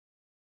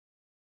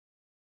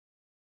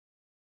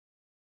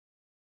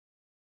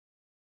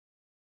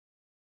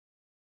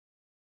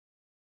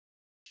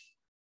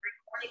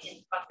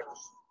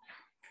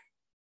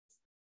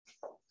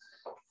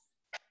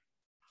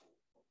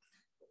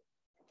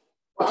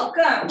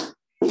Welcome.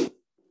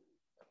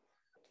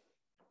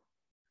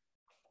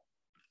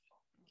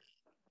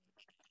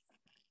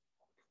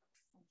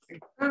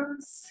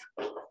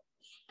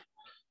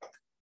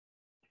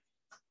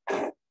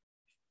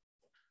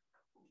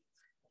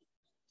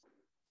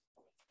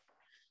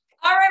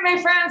 All right,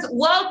 my friends,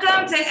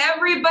 welcome to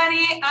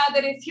everybody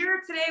that is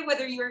here today,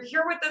 whether you're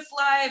here with us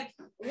live,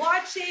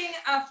 watching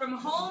from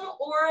home,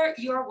 or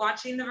you're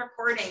watching the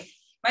recording.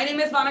 My name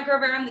is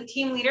Rivera. I'm the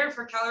team leader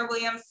for Keller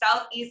Williams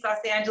Southeast Los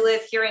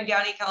Angeles here in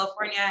Downey,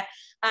 California.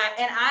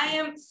 And I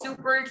am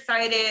super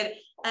excited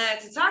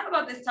to talk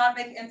about this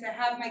topic and to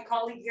have my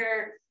colleague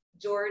here,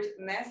 George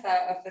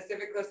Mesa of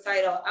Pacific Coast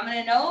Title. I'm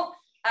going to know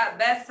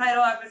best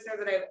title officer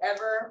that I've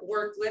ever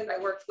worked with.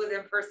 I worked with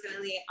him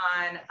personally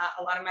on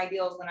a lot of my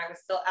deals when I was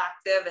still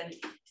active, and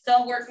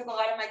still works with a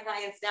lot of my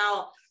clients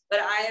now. But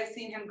I have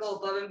seen him go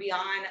above and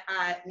beyond,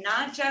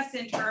 not just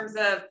in terms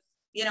of,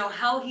 you know,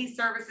 how he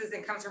services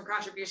and comes from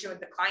contribution with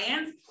the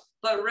clients,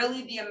 but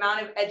really the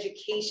amount of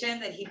education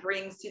that he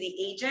brings to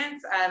the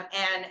agents.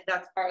 And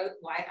that's part of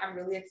why I'm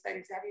really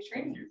excited to have you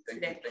training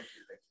today.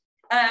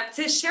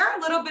 To share a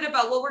little bit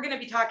about what we're going to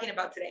be talking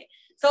about today.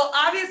 So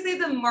obviously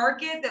the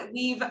market that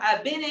we've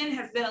been in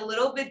has been a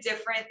little bit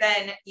different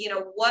than, you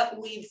know,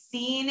 what we've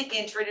seen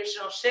in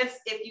traditional shifts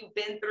if you've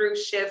been through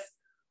shifts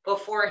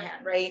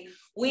beforehand, right?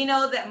 We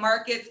know that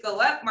markets go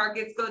up,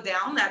 markets go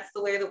down. That's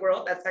the way of the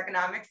world. That's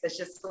economics. That's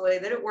just the way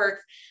that it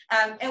works.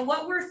 And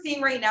what we're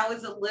seeing right now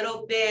is a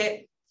little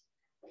bit,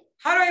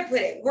 how do I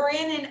put it? We're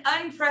in an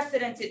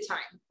unprecedented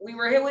time. We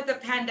were hit with the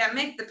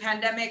pandemic. The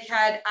pandemic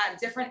had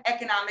different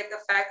economic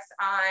effects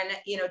on,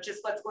 you know,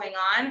 just what's going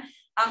on,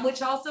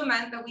 which also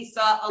meant that we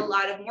saw a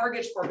lot of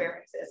mortgage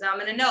forbearances. Now I'm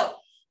going to note,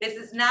 this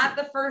is not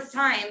the first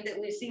time that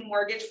we've seen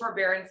mortgage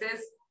forbearances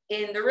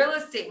in the real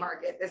estate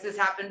market. This has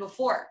happened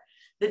before.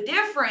 The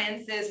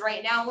difference is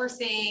right now we're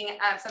seeing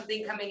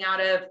something coming out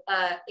of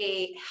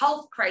a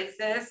health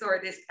crisis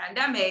or this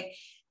pandemic.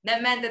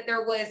 That meant that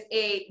there was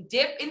a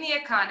dip in the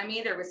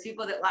economy. There was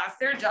people that lost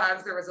their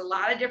jobs. There was a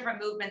lot of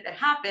different movement that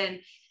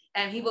happened,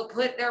 and people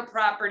put their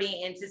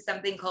property into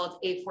something called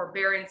a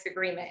forbearance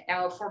agreement.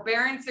 Now, a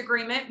forbearance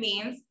agreement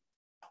means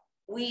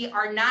we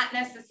are not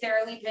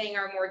necessarily paying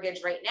our mortgage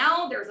right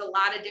now. There's a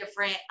lot of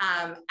different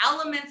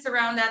elements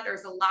around that.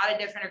 There's a lot of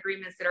different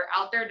agreements that are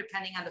out there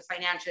depending on the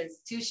financial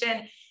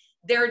institution.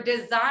 They're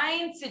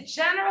designed to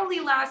generally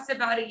last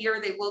about a year.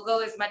 They will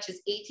go as much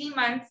as 18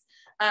 months.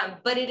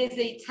 But it is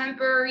a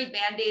temporary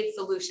Band-Aid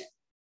solution,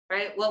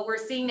 right? What we're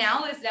seeing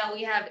now is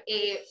we have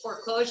a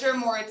foreclosure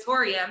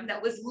moratorium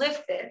that was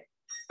lifted,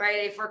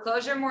 right? A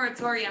foreclosure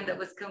moratorium that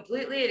was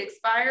completely, it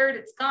expired,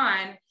 it's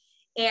gone.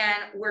 And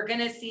we're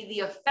gonna see the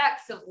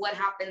effects of what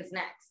happens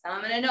next. Now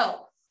I'm gonna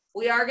know,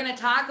 we are gonna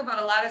talk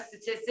about a lot of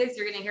statistics.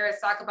 You're gonna hear us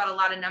talk about a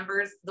lot of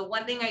numbers. The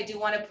one thing I do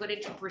wanna put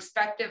into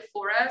perspective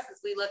for us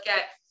as we look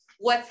at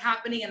what's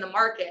happening in the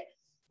market.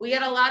 We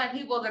get a lot of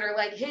people that are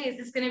like, hey, is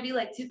this going to be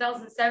like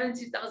 2007,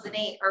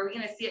 2008? Are we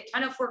going to see a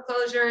ton of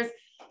foreclosures?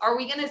 Are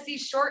we going to see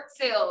short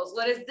sales?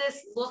 What does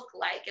this look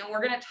like? And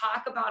we're going to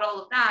talk about all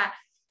of that.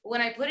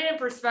 When I put it in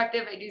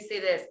perspective, I do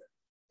say this.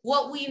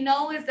 What we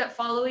know is that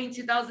following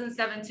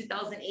 2007,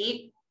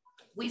 2008,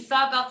 we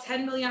saw about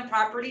 10 million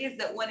properties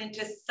that went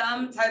into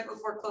some type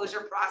of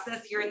foreclosure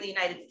process here in the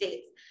United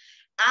States.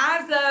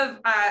 As of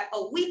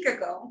a week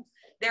ago,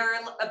 there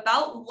are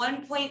about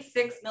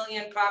 1.6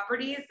 million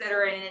properties that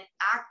are in an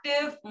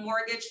active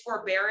mortgage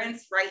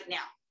forbearance right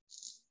now,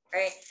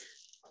 right?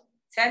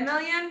 10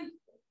 million,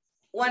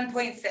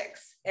 1.6.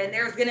 And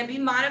there's gonna be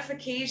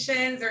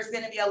modifications. There's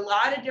gonna be a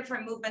lot of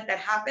different movement that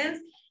happens.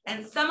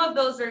 And some of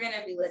those are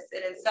gonna be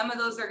listed. And some of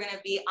those are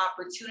gonna be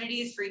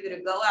opportunities for you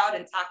to go out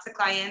and talk to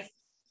clients,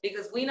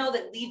 because we know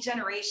that lead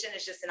generation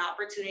is just an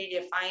opportunity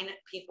to find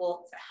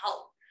people to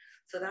help.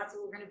 So that's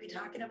what we're gonna be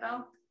talking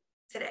about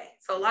today.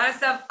 So a lot of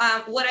stuff.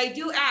 What I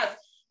do ask,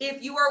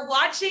 if you are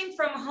watching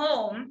from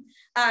home,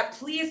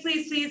 please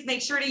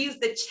make sure to use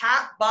the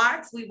chat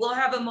box. We will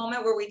have a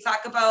moment where we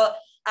talk about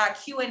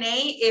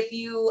Q&A. If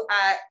you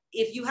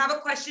have a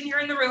question here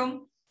in the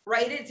room,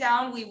 write it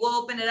down. We will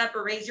open it up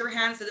or raise your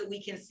hand so that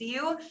we can see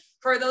you.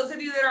 For those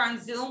of you that are on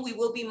Zoom, we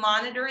will be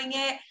monitoring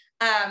it.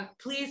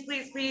 Please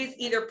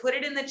either put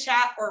it in the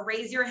chat or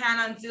raise your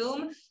hand on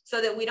Zoom so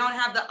that we don't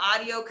have the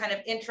audio kind of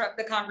interrupt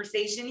the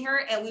conversation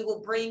here, and we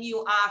will bring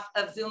you off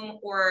of Zoom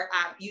or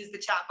use the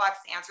chat box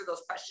to answer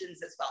those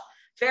questions as well.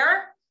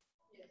 Fair?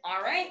 Yeah.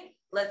 All right,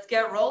 let's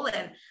get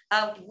rolling.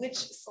 Which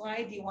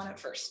slide do you want it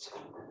first?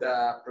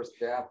 The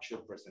actual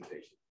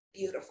presentation.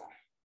 Beautiful.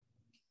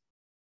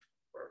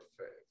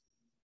 Perfect.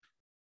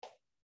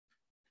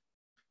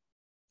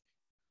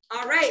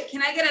 All right,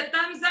 can I get a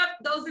thumbs up,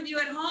 those of you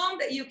at home,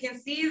 that you can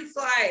see the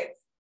slides?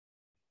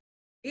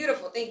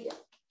 Beautiful, thank you.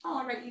 Oh,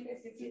 all right, you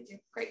guys can see it too,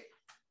 great.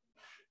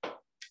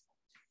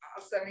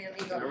 Awesome, here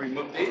we go. Can I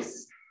remove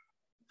these?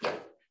 Okay.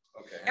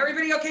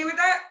 Everybody okay with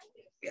that?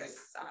 Yes,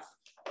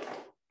 awesome.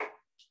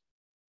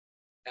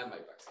 And my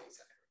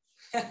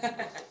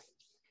vaccine.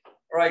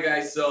 All right,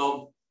 guys,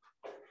 so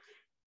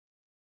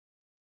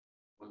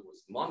it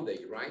was Monday,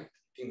 right?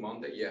 I think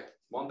Monday, yeah.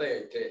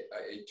 Monday,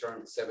 I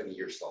turned 70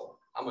 years old.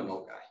 I'm an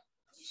old guy.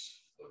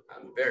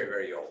 I'm very,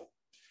 very old.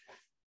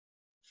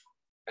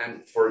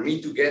 And for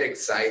me to get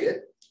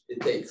excited, it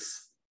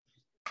takes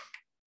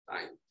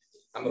time.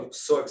 I'm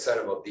so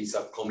excited about this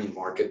upcoming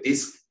market.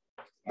 This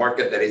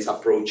market that is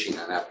approaching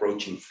and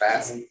approaching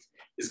fast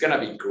is gonna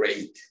be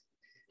great.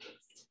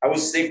 I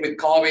was sick with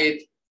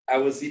COVID. I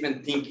was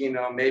even thinking,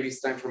 maybe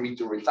it's time for me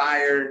to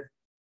retire.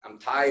 I'm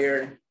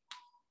tired.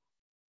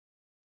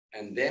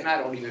 And then I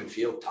don't even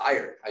feel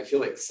tired. I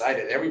feel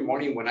excited. Every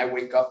morning when I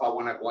wake up, I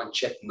wanna go and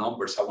check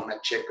numbers. I wanna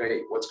check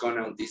what's going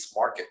on in this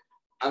market.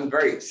 I'm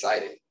very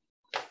excited.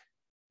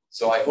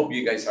 So I hope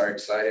you guys are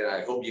excited.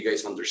 I hope you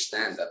guys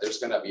understand that there's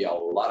gonna be a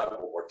lot of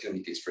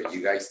opportunities for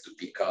you guys to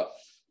pick up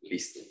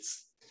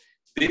listings.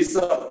 This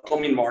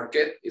upcoming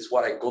market is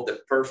what I call the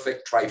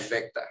perfect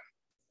trifecta.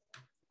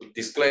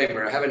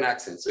 Disclaimer, I have an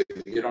accent, so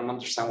if you don't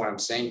understand what I'm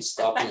saying,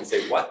 stop me and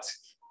say, what?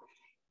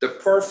 The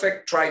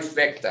perfect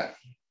trifecta.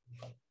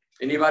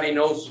 Anybody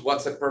knows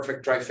what's a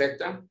perfect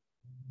trifecta?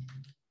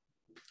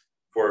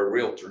 For a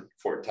realtor,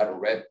 for a title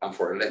rep, and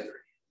for a lender.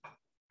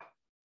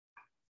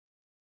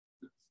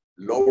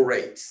 Low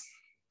rates,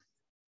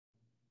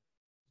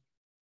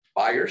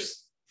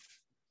 buyers,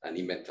 and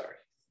inventory.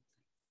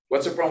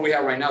 What's the problem we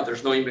have right now?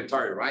 There's no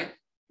inventory, right?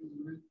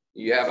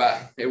 You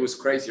have it was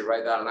crazy,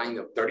 right? That line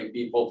of 30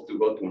 people to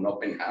go to an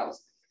open house.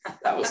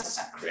 That was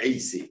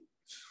crazy.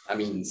 I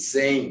mean,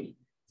 insane.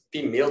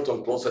 Tim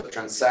Milton closed a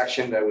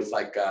transaction that was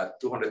like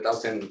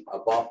 200,000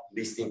 above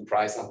listing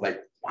price. I'm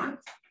like, what?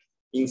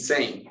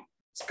 Insane.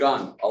 It's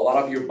gone. A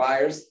lot of your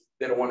buyers,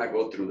 they don't want to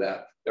go through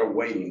that. They're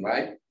waiting,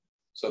 right?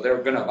 So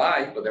they're going to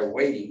buy, but they're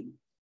waiting.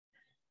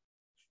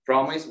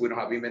 Promise, we don't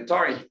have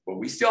inventory, but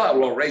we still have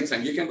low rates.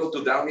 And you can go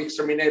to Downey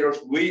Exterminators.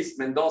 Luis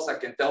Mendoza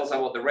can tell us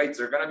about the rates.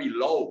 They're going to be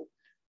low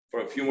for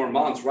a few more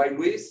months, right,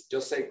 Luis?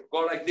 Just say,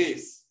 go like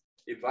this,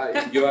 if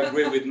you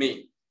agree with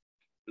me.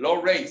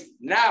 Low rates.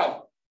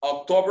 Now,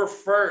 October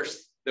 1st,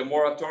 the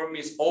moratorium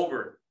is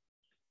over.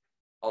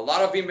 A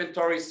lot of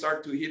inventory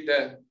start to hit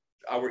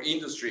our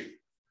industry.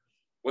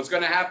 What's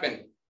going to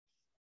happen?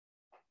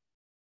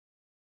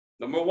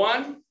 Number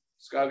one,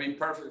 it's got to be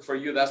perfect for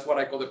you. That's what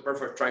I call the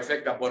perfect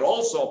trifecta. But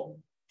also,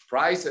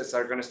 prices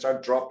are going to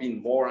start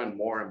dropping more and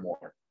more and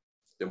more.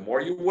 The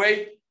more you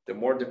wait, the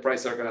more the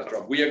prices are going to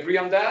drop. We agree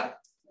on that?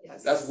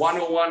 Yes. That's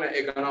 101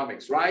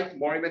 economics, right?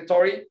 More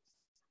inventory,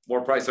 more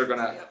prices are going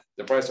to,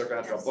 the prices are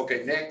going to drop.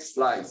 Okay, next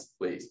slide,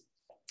 please.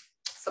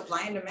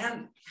 Supply and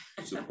demand.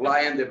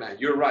 Supply and demand.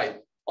 You're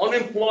right.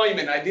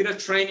 Unemployment. I did a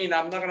training.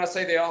 I'm not going to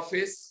say the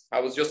office. I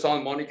was just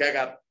telling Monica, I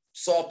got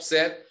so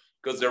upset.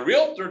 Because the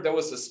realtor, there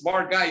was a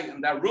smart guy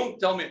in that room,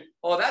 tell me,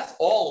 oh, that's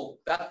all.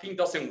 That thing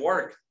doesn't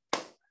work.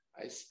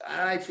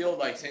 I feel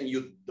like saying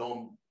you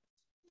don't.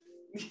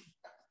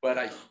 But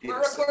I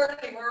didn't.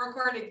 We're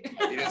recording.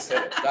 I didn't say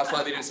it. That's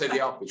why I didn't say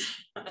the office.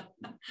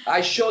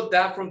 I showed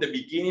that from the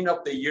beginning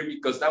of the year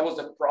because that was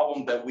the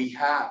problem that we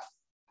have.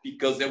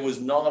 Because there was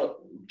no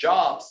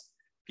jobs.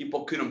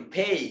 People couldn't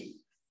pay.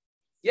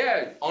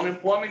 Yeah,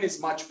 unemployment is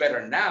much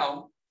better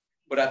now.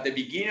 But at the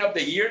beginning of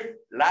the year,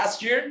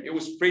 last year, it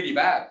was pretty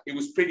bad. It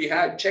was pretty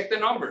high. Check the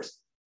numbers,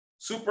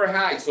 super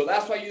high. So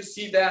that's why you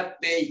see that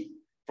day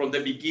from the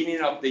beginning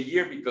of the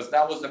year, because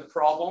that was the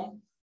problem.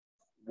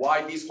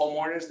 Why these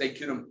homeowners, they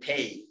couldn't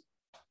pay,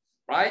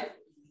 right?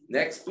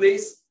 Next,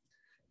 please.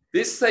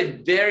 This is a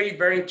very,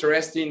 very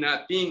interesting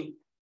thing.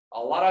 A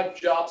lot of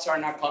jobs are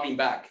not coming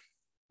back.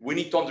 We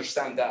need to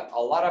understand that. A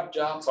lot of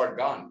jobs are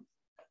gone.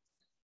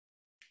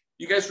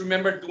 You guys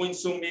remember doing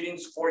Zoom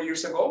meetings 4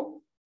 years ago?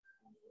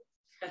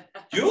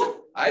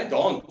 You? I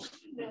don't.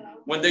 No.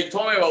 When they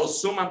told me about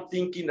Zoom, I'm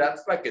thinking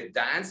that's like a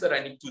dance that I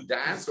need to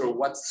dance, or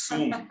what's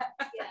Zoom?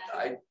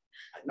 Yeah.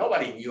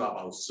 Nobody knew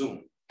about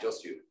Zoom,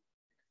 just you.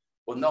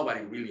 But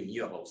nobody really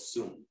knew about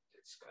Zoom.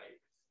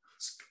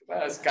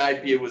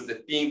 Skype was the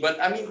thing,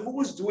 but I mean, who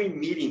was doing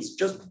meetings?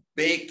 Just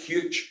big,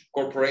 huge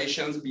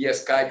corporations via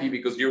Skype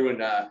because you were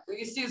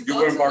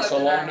in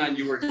Barcelona and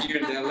you were here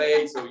in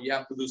LA, so you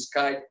have to do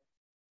Skype.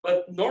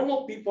 But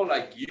normal people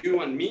like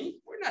you and me,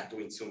 we're not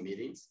doing Zoom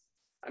meetings.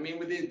 I mean,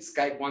 we did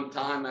Skype one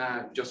time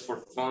just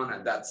for fun,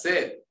 and that's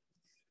it.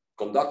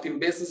 Conducting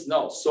business,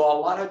 no. So a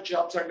lot of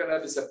jobs are going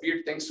to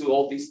disappear thanks to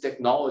all this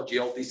technology,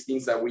 all these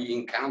things that we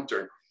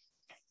encounter.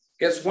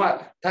 Guess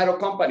what? Title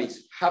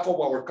companies, half of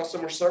our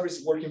customer service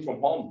is working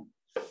from home.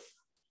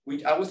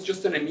 I was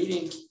just in a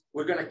meeting.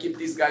 We're going to keep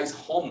these guys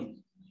home.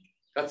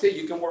 That's it.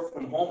 You can work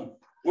from home.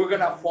 We're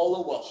going to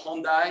follow what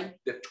Hyundai,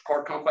 the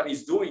car company,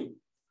 is doing.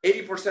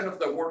 80% of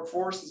the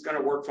workforce is going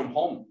to work from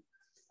home.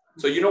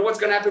 So you know what's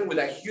going to happen with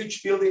a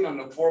huge building on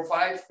the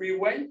 405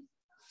 freeway?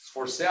 It's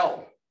for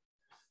sale.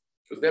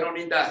 Because they don't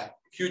need that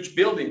huge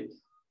building.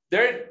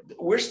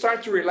 We're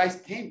starting to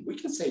realize, hey, we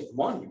can save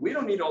money. We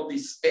don't need all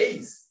this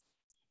space.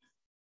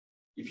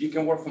 If you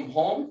can work from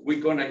home,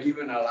 we're going to give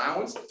you an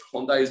allowance.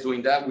 Honda is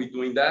doing that. We're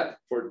doing that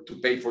to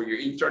pay for your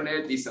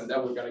internet, this and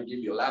that. We're going to give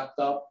you a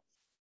laptop.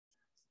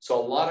 So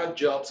a lot of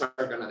jobs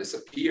are gonna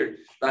disappear.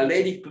 The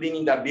lady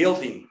cleaning the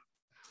building,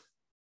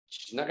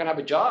 she's not gonna have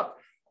a job.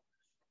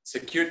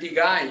 Security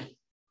guy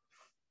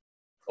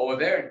over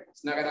there,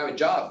 he's not gonna have a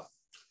job.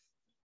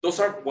 Those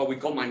are what we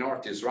call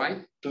minorities,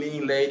 right?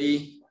 Cleaning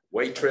lady,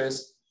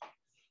 waitress,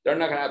 they're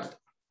not gonna have,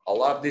 a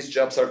lot of these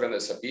jobs are gonna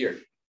disappear.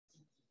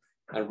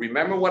 And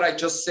remember what I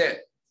just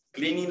said,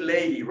 cleaning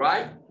lady,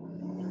 right?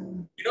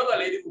 You know the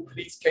lady who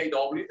cleans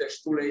KW,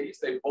 there's two ladies,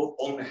 they both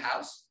own a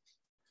house.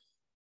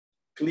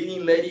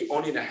 Cleaning lady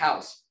owning a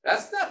house.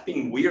 That's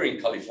nothing weird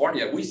in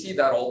California. We see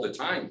that all the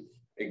time.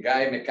 A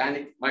guy,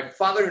 mechanic. My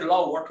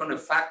father-in-law worked on a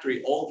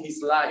factory all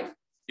his life.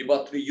 He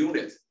bought 3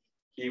 units.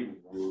 He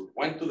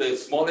went to the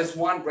smallest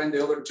one, ran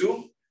the other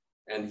 2,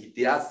 and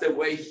that's the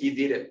way he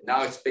did it.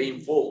 Now it's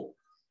paying full.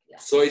 Yeah.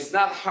 So it's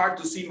not hard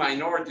to see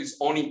minorities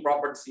owning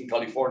properties in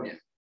California.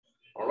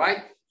 All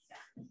right?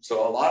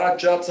 So a lot of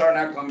jobs are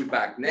not coming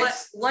back.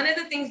 Next. One of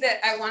the things that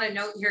I want to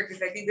note here,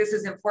 because I think this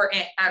is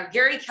important,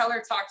 Gary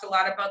Keller talked a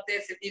lot about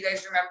this. If you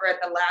guys remember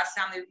at the last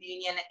family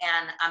reunion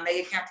and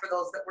mega camp, for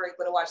those that were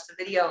able to watch the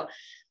video,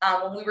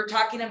 when we were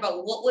talking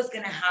about what was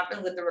going to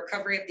happen with the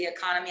recovery of the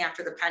economy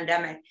after the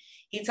pandemic,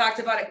 he talked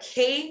about a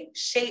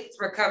K-shaped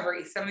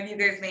recovery. Some of you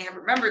guys may have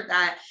remembered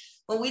that.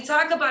 When we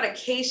talk about a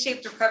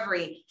K-shaped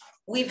recovery,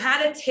 we've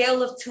had a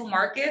tale of 2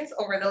 markets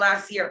over the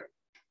last year.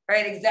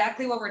 Right,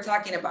 exactly what we're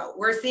talking about.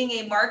 We're seeing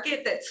a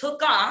market that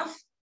took off.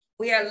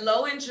 We had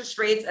low interest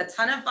rates, a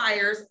ton of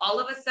buyers. All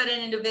of a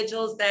sudden,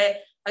 individuals that,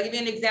 I'll give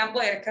you an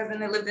example. I had a cousin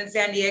that lived in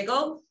San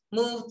Diego,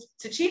 moved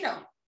to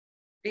Chino.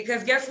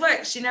 Because guess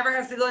what? She never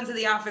has to go into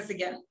the office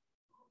again.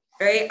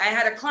 Right? I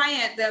had a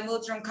client that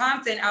moved from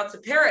Compton out to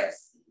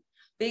Paris.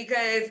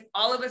 Because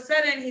all of a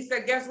sudden, he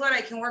said, guess what? I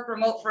can work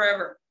remote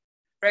forever.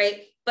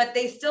 Right? But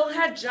they still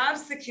had job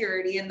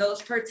security in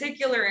those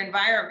particular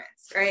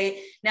environments, right?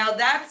 Now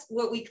that's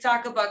what we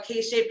talk about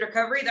K-shaped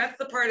recovery. That's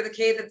the part of the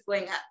K that's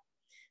going up.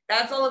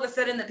 That's all of a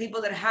sudden the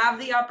people that have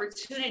the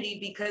opportunity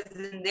because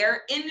in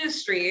their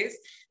industries,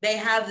 they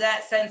have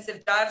that sense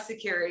of job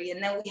security.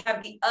 And then we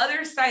have the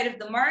other side of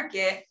the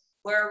market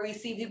where we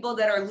see people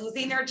that are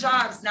losing their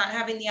jobs, not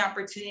having the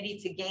opportunity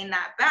to gain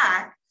that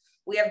back.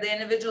 We have the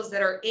individuals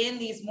that are in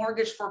these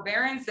mortgage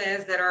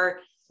forbearances that are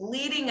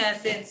leading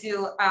us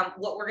into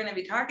what we're going to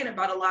be talking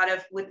about a lot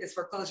of with this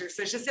foreclosure.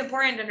 So it's just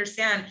important to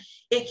understand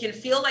it can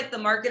feel like the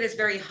market is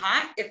very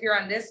hot if you're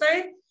on this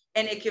side,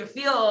 and it can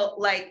feel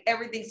like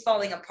everything's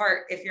falling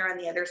apart if you're on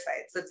the other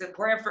side. So it's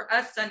important for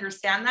us to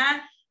understand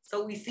that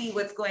so we see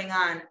what's going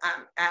on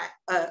at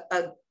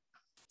a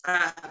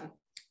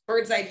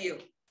bird's eye view.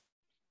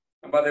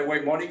 And by the way,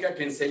 Monica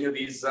can send you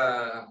this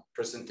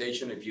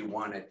presentation if you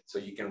want it, so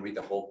you can read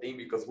the whole thing,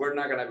 because we're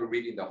not gonna be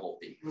reading the whole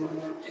thing.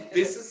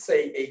 This is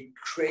a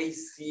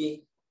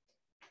crazy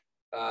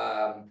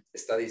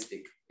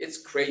statistic. It's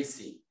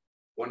crazy.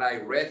 When I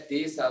read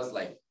this, I was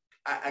like,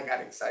 I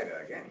got excited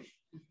again.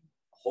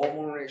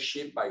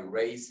 Homeownership by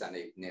race and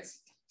ethnicity,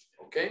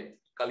 okay?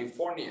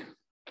 California,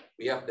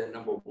 we have the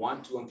number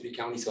 1, 2, and 3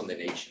 counties on the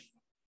nation,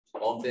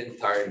 on the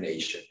entire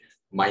nation.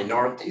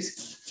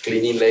 Minorities,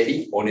 cleaning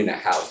lady owning a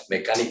house,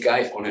 mechanic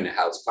guy owning a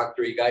house,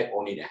 factory guy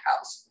owning a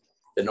house.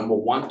 The number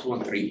 1, 2,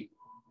 and 3.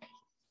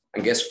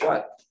 And guess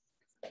what?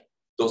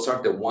 Those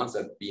are the ones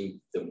that have been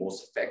the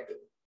most affected.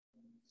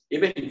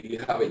 Even if you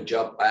have a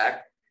job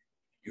back,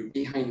 you're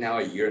behind now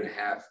a year and a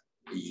half,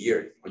 a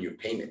year on your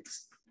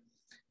payments.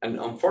 And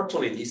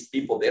unfortunately, these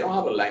people, they don't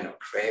have a line of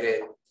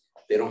credit.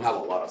 They don't have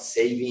a lot of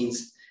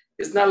savings.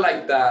 It's not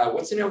like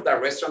what's the name of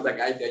that restaurant, the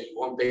guy that you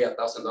won't pay $1,000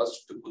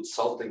 to put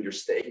salt in your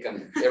steak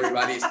and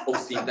everybody's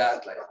posting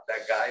that, like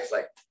that guy's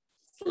like,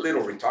 it's a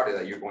little retarded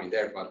that you're going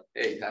there, but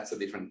hey, that's a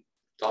different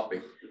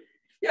topic.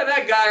 Yeah,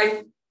 that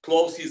guy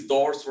closed his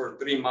doors for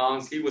 3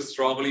 months. He was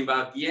struggling,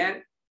 but at the end,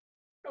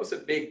 it was a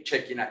big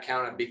checking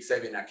account, a big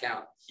saving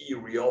account. He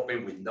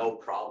reopened with no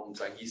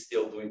problems and he's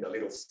still doing the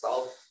little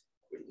stuff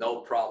with no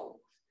problem.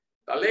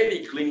 The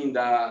lady cleaning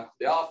the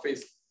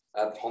office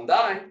at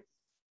Hyundai,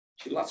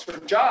 she lost her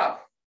job.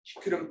 She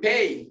couldn't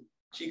pay.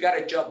 She got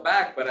a job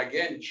back, but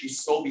again, she's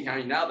so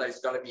behind now that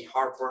it's gonna be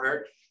hard for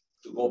her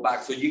to go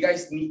back. So you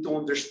guys need to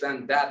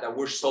understand that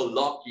we're so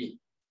lucky.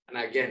 And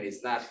again,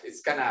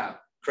 it's kind of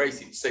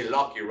crazy to say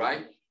lucky,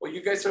 right? Well,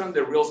 you guys are in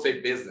the real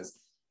estate business.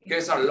 You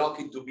guys are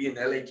lucky to be in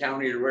LA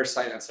County,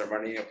 Riverside, and San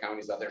Bernardino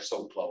counties that they're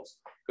so close,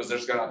 because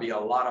there's gonna be a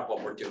lot of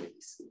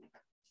opportunities.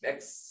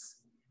 Next.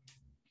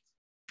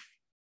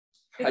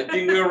 I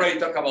think we already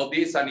talked about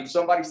this, and if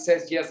somebody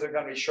says yes, there are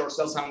gonna be short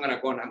sales, I'm gonna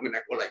go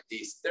like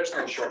this. There's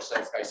no short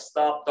sales, guys.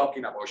 Stop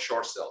talking about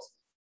short sales.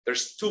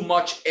 There's too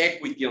much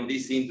equity on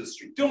this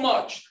industry, too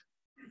much.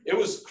 It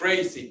was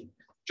crazy.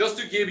 Just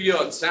to give you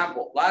an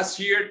example, last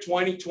year,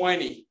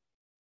 2020,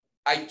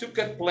 I took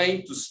a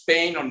plane to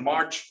Spain on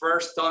March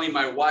 1st, telling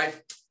my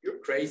wife, you're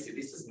crazy,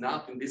 this is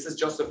nothing, this is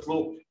just a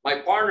flu. My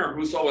partner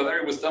who's over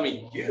there was telling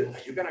me,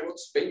 you're gonna go to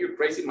Spain, you're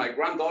crazy. My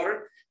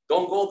granddaughter,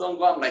 don't go.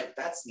 I'm like,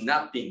 that's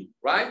nothing,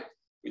 right?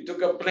 We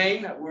took a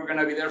plane, we were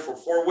gonna be there for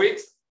 4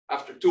 weeks.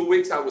 After 2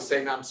 weeks, I was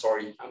saying, I'm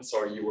sorry,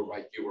 you were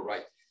right.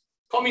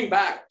 Coming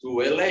back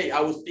to LA,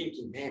 I was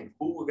thinking, man,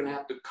 who we're gonna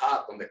have to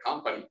cut on the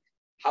company?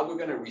 How we're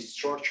gonna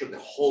restructure the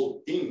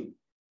whole thing?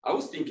 I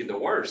was thinking the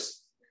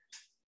worst.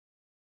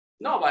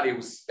 Nobody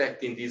was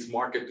expecting this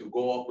market to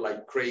go up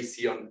like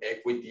crazy on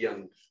equity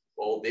and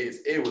all this.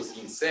 It was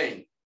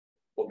insane.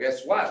 But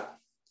guess what?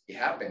 It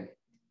happened.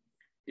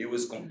 It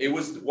was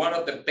one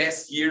of the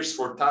best years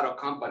for title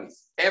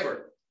companies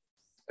ever.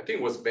 I think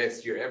it was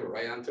best year ever,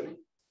 right, Anthony?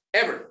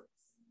 Ever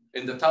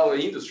in the title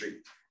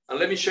industry. And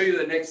let me show you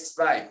the next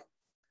slide.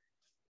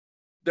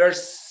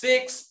 There's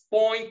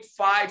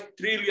 $6.5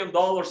 trillion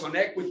on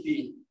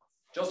equity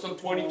just on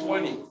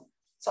 2020.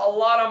 It's a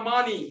lot of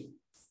money,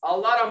 a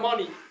lot of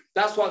money.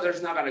 That's why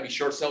there's not gonna be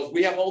short sales.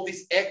 We have all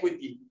this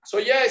equity. So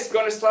yeah, it's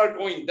gonna start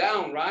going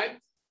down, right?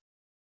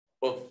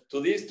 But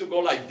to go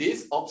like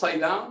this, upside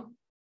down,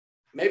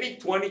 maybe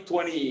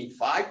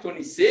 2025,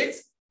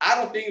 26, I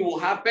don't think it will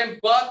happen.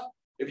 But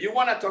if you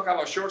wanna talk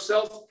about short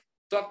sales,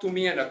 talk to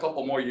me in a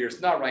couple more years,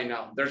 not right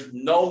now. There's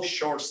no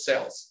short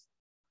sales,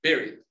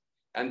 period.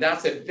 And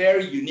that's a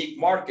very unique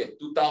market.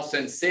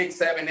 2006,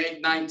 7, 8,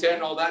 9,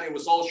 10, all that, it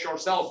was all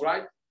short sales,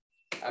 right?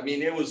 I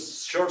mean, it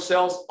was short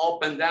sales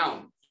up and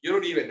down. You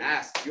don't even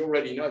ask, you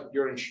already know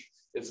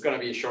it's gonna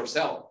be a short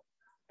sell.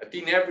 I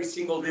think every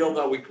single deal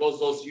that we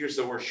closed those years,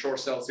 there were short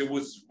sales. It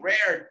was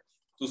rare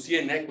to see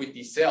an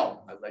equity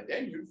sell. I was like,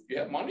 damn, you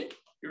have money?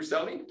 You're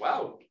selling?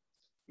 Wow.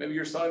 Maybe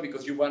you're selling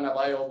because you wanna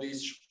buy all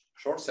these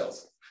short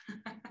sales.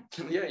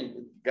 Yeah,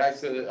 guys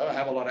said, I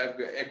have a lot of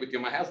equity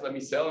in my house. Let me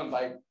sell and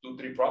buy 2,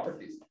 3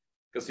 properties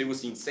because it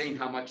was insane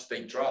how much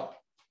they dropped.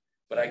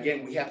 But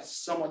again, we have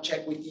so much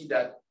equity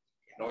that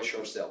no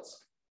short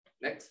sales.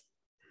 Next.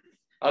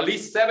 At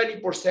least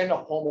 70%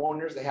 of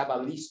homeowners, they have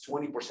at least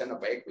 20%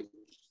 of equity.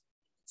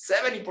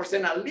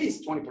 70%, at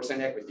least 20%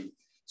 equity.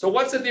 So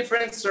what's the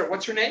difference, sir?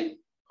 What's your name?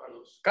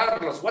 Carlos.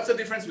 Carlos, what's the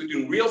difference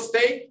between real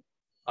estate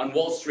and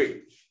Wall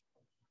Street?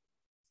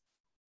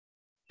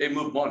 They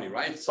move money,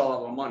 right? It's all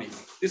about money.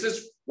 This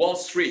is Wall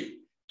Street.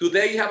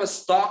 Today you have a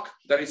stock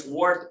that is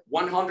worth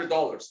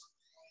 $100.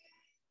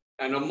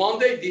 And on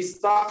Monday, this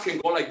stock can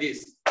go like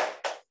this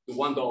to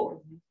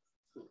 $1.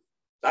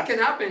 That can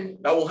happen.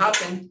 That will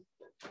happen.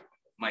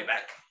 My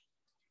back.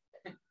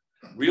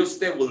 Real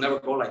estate will never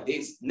go like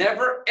this.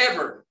 Never,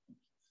 ever.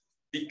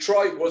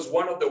 Detroit was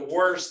one of the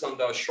worst on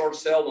the short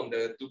sale on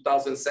the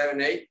 2007,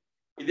 8.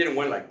 It didn't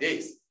went like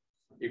this.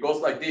 It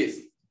goes like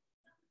this.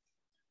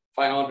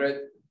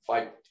 500,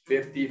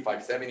 550,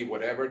 570,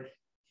 whatever.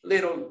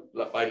 Little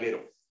by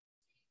little.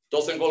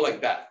 Doesn't go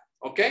like that.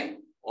 Okay?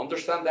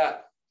 Understand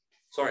that.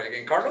 Sorry,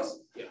 again, Carlos?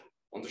 Yeah.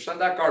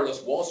 Understand that,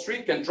 Carlos. Wall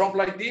Street can drop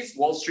like this.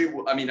 Wall Street,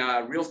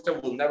 real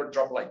estate will never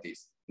drop like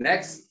this.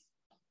 Next.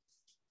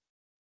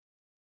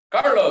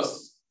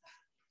 Carlos,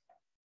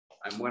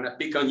 I'm gonna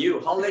pick on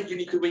you. How late you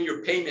need to win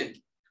your payment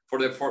for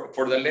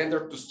the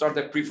lender to start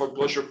the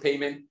pre-foreclosure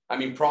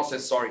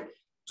process,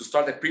 to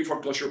start the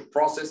pre-foreclosure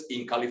process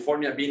in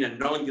California being a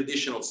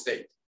non-judicial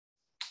state?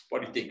 What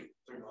do you think?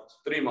 3 months.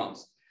 3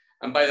 months.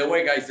 And by the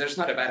way, guys, there's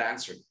not a bad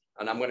answer.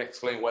 And I'm gonna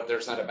explain what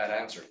there's not a bad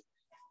answer.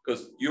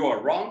 Because you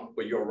are wrong,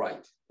 but you're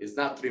right. It's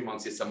not 3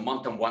 months, it's a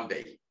month and 1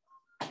 day.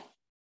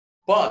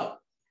 But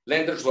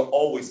lenders will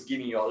always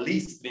give you at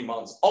least 3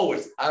 months,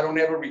 always. I don't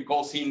ever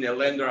recall seeing a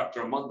lender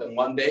after a month and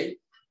 1 day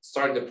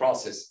start the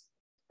process.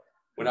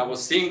 When I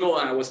was single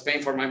and I was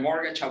paying for my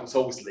mortgage, I was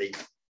always late.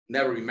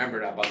 Never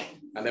remembered about it.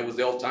 And that was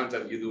the old times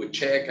that you do a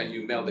check and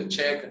you mail the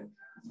check. And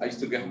I used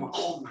to get,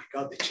 oh my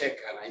God, the check,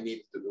 and I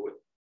need to do it.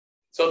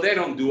 So they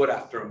don't do it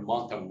after a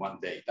month and 1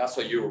 day. That's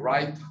why you're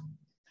right.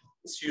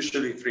 It's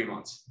usually 3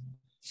 months.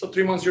 So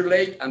 3 months you're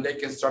late and they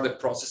can start the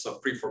process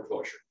of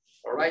pre-foreclosure.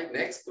 All right,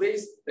 next,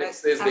 please.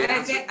 Next is the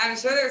answer. I'm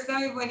sure there's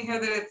some people in here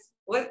that it's,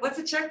 what's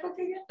a checkbook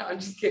again? No, I'm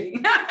just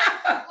kidding.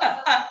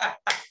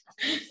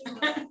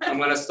 I'm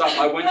gonna stop.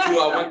 I went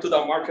to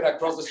the market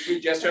across the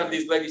street yesterday, and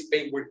this lady's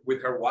paying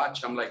with her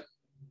watch. I'm like,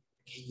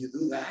 can you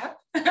do that?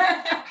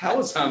 I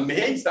was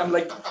amazed. I'm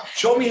like,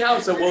 show me how.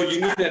 So, well,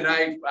 you need an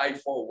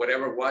iPhone,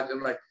 whatever watch.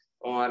 I'm like,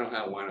 oh, I don't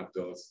have one of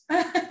those.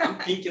 I'm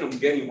thinking of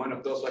getting one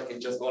of those so I can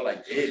just go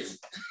like this.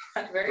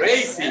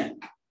 Crazy.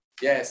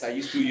 Yes, I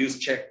used to use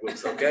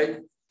checkbooks, okay?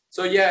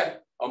 So yeah,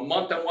 a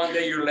month and 1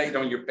 day you're late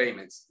on your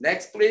payments.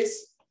 Next, please.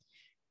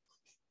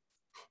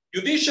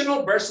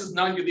 Judicial versus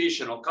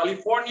non-judicial.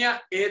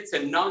 California, it's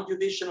a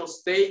non-judicial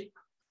state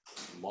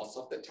most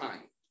of the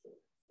time.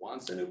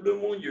 Once in a blue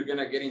moon, you're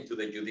gonna get into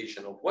the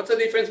judicial. What's the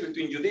difference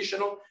between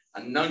judicial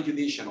and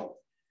non-judicial?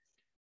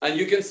 And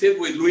you can see it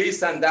with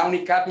Luis and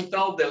Downey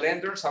Capital, the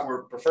lenders,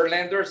 our preferred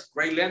lenders,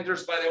 great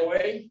lenders, by the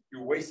way.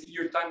 You're wasting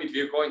your time if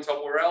you're going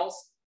somewhere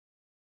else.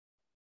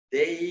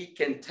 They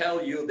can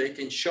tell you, they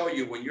can show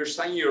you when you're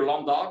signing your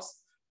loan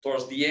docs,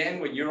 towards the end,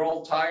 when you're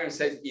all tired and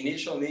says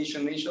initial,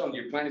 and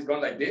your client is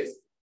going like this.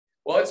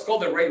 Well, it's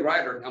called the rate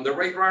rider. And the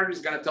rate rider is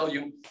gonna tell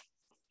you,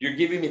 you're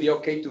giving me the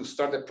okay to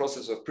start the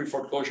process of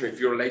pre-foreclosure if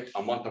you're late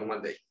a month and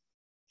 1 day.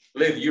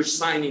 You're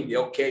signing the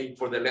okay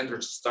for the lender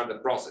to start the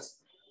process.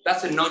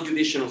 That's a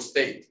non-judicial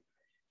state.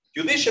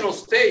 Judicial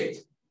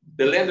state,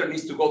 the lender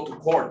needs to go to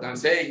court and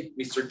say,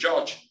 Mr.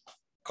 Judge,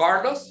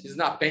 Carlos is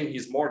not paying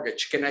his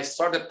mortgage. Can I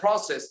start the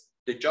process?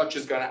 The judge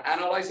is going to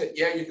analyze it.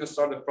 Yeah, you can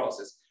start the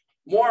process.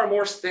 More and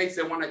more states,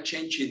 they want to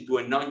change it to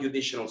a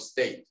non-judicial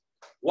state.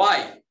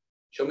 Why?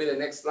 Show me the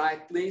next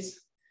slide,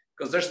 please.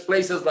 Because there's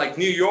places like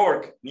New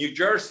York, New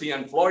Jersey,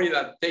 and Florida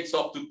that takes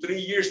up to 3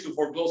 years to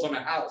foreclose on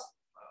a house.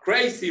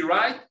 Crazy,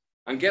 right?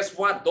 And guess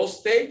what? Those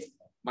states,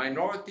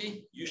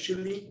 minority,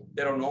 usually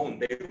they don't own,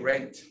 they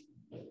rent.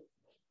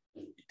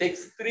 It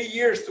takes 3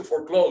 years to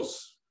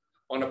foreclose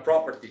on a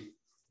property.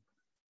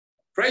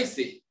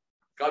 Crazy.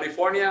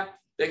 California,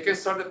 they can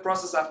start the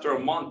process after a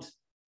month.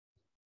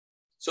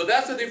 So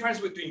that's the difference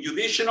between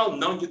judicial,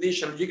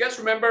 non-judicial. You guys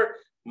remember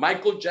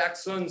Michael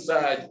Jackson's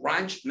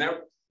ranch,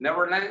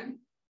 Neverland?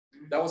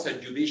 That was a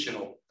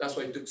judicial. That's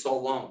why it took so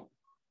long.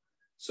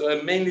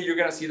 So mainly you're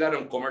gonna see that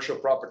on commercial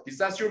properties.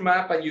 That's your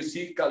map, and you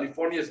see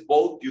California is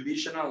both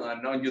judicial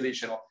and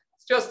non-judicial.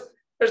 It's just,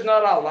 there's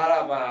not a lot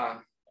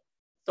of,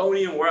 don't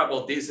even worry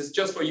about this. It's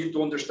just for you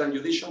to understand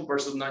judicial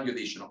versus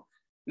non-judicial.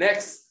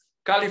 Next,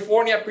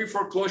 California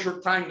pre-foreclosure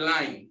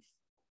timeline.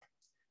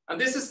 And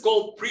this is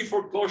called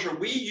pre-foreclosure.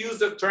 We use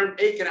the term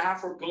 8.5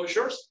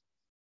 foreclosures.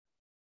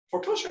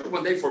 Foreclosure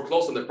when they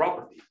foreclose on the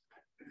property.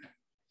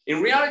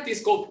 In reality,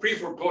 it's called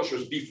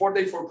pre-foreclosures. Before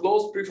they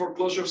foreclose,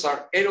 pre-foreclosures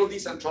are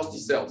NODs and trustee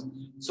sales.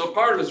 So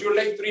Carlos, you're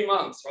late 3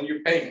 months on your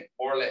payment,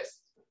 more or less.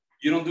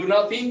 You don't do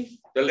nothing,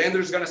 the lender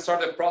is gonna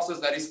start a process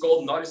that is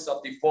called notice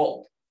of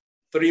default,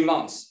 3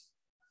 months.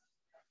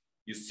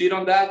 You sit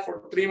on that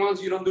for 3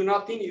 months, you don't do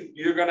nothing,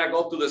 you're gonna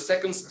go to the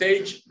second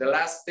stage, the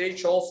last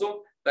stage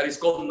also, that is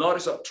called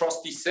notice of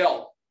trustee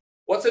sale.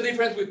 What's the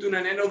difference between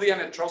an NOD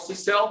and a trustee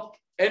sale?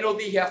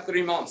 NOD, you have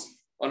 3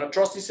 months. On a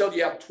trustee sale,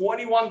 you have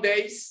 21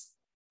 days,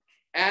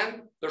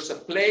 and there's a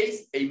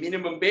place, a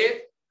minimum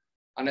bid,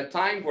 and a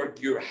time where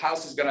your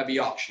house is gonna be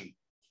auctioned.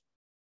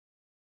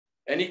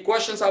 Any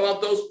questions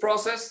about those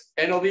process?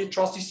 NOD,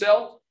 trustee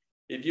sale?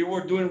 If you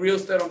were doing real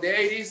estate on the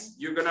 80s,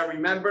 you're gonna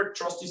remember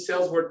trustee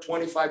sales were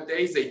 25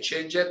 days. They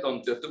changed it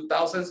on the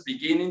 2000s,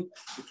 beginning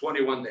to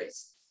 21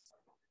 days.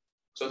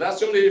 So that's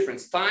the only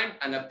difference, time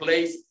and a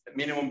place, a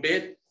minimum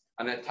bid,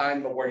 and a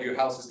time where your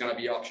house is gonna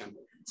be auctioned.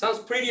 Sounds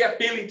pretty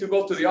appealing to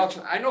go to the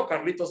auction. I know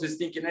Carlitos is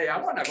thinking, hey,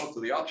 I wanna go to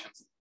the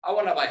auctions. I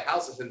wanna buy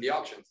houses in the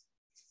auctions.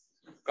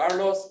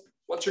 Carlos,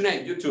 what's your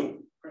name? You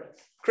too.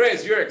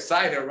 Chris, you're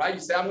excited, right?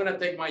 You say, I'm gonna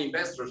take my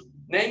investors.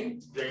 Name?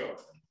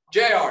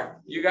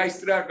 JR. You guys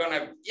three are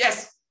gonna,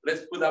 yes,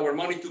 let's put our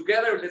money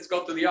together. Let's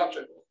go to the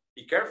auction.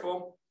 Be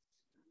careful.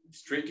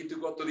 It's tricky to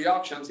go to the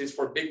auctions. It's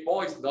for big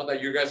boys. Not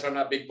that you guys are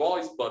not big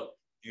boys, but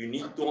you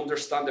need to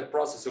understand the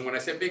process. And when I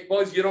say big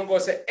boys, you don't go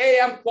say, hey,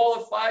 I'm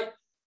qualified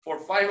for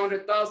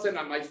 500,000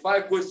 and my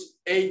FICO was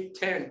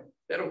 810.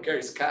 They don't care,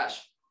 it's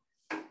cash.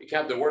 You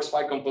have the worst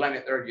FICO on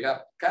planet Earth. You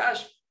have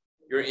cash,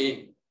 you're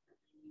in.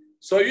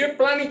 So you're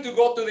planning to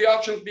go to the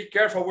auctions, be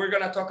careful. We're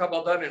gonna talk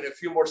about that in a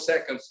few more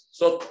seconds.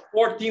 So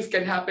 4 things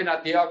can happen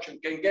at the auction,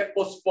 can get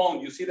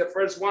postponed. You see the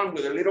first one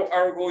with a little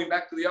arrow going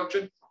back to the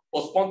auction,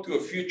 postponed to a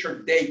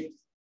future date.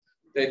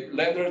 The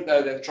lender,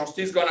 the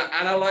trustee is gonna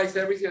analyze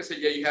everything and say,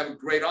 yeah, you have a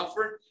great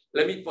offer.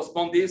 Let me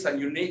postpone this, and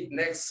your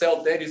next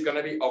sale date is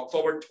gonna be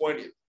October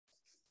 20th.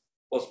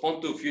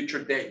 Postponed to a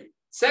future date.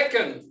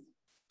 Second,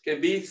 can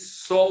be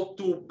sold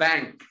to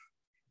bank.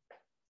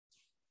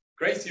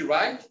 Crazy,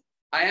 right?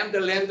 I am the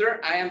lender,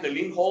 I am the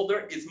lien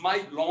holder, it's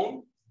my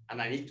loan, and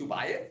I need to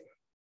buy it?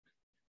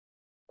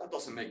 That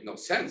doesn't make no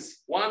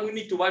sense. One, we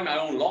need to buy my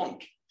own loan.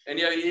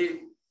 Any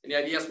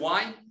ideas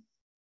why?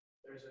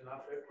 There's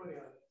enough equity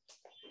on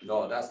it.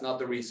 No, that's not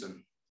the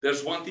reason.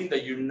 There's one thing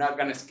that you're not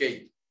gonna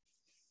escape.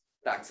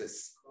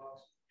 Taxes.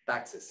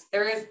 Taxes.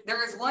 There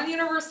is one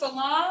universal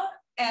law,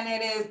 and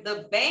it is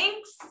the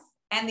banks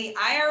and the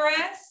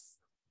IRS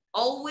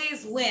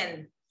always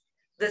win.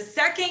 The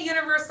second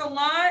universal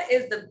law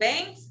is the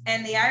banks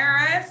and the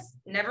IRS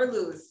never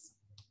lose.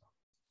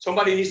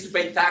 Somebody needs to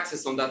pay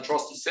taxes on that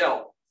trustee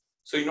sale.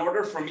 So in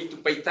order for me to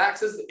pay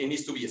taxes, it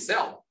needs to be a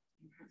sale.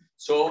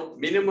 So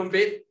minimum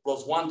bid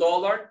plus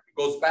 $1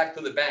 goes back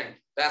to the bank.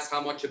 That's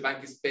how much the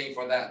bank is paying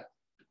for that.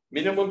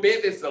 Minimum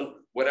bid is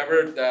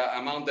whatever the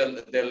amount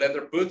the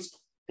lender puts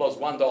plus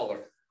 $1.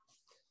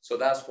 So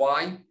that's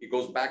why it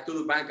goes back to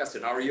the bank as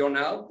an REO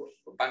now,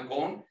 bank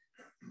owned,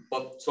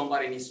 but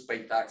somebody needs to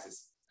pay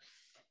taxes.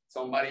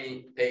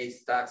 Somebody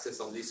pays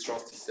taxes on these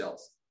trustee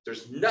sales.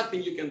 There's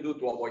nothing you can do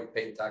to avoid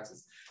paying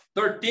taxes.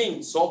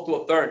 13, sold to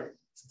a third.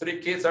 3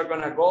 kids are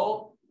gonna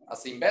go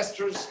as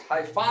investors,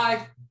 high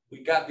five.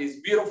 We got this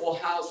beautiful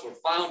house for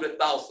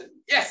 $500,000.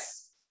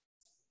 Yes,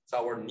 it's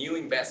our new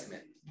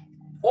investment.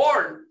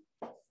 Or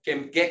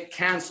can get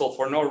canceled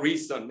for no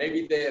reason.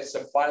 Maybe there's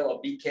a file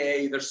of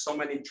BK. There's so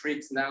many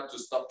tricks now to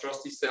stop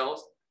trustee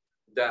sales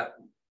that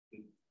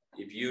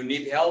if you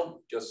need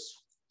help, just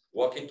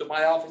walk into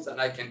my office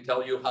and I can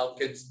tell you how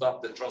can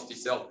stop the trustee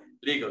sale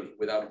legally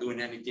without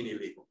doing anything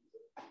illegal.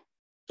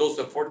 Those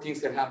are 4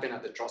 things can happen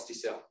at the trustee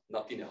sale,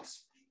 nothing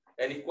else.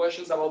 Any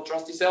questions about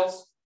trustee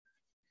sales?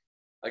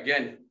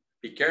 Again,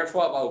 be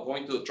careful about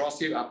going to the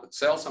trustee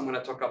sales. I'm going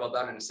to talk about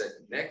that in a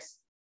second. Next.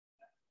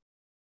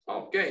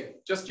 Okay,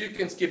 just you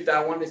can skip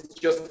that one. It's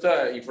just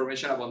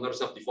information about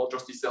notice of default,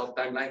 trustee sale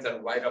timelines,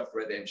 and write-up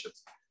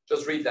redemptions.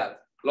 Just read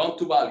that. Loan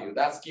to value.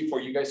 That's key for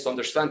you guys to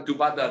understand. Too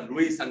bad that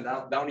Luis and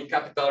Downey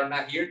Capital are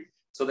not here,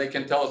 so they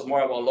can tell us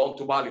more about loan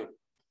to value.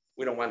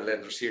 We don't want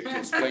lenders here to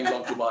explain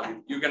loan to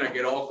value. You're gonna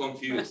get all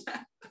confused.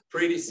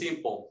 Pretty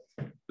simple.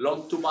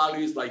 Loan to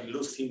value is like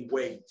losing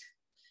weight.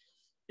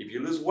 If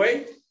you lose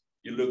weight,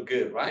 you look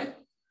good, right?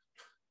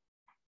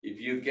 If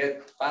you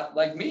get fat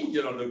like me,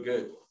 you don't look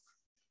good.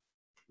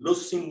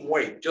 Losing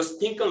weight, just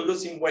think on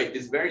losing weight.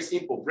 It's very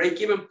simple.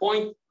 Break-even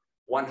point,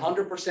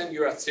 100%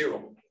 you're at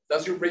zero.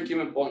 That's your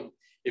break-even point.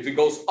 If it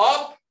goes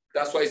up,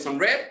 that's why it's on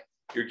red,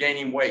 you're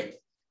gaining weight.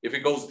 If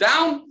it goes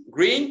down,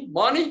 green,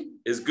 money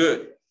is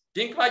good.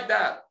 Think like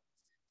that.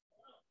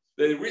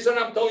 The reason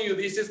I'm telling you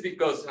this is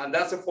because, and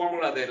that's a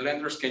formula that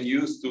lenders can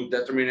use to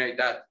determine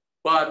that.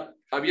 But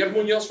Javier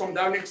Munoz from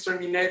Downey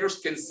Exterminators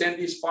can send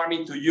this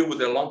farming to you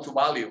with a loan to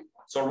value.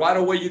 So right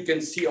away you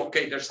can see,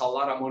 okay, there's a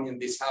lot of money in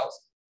this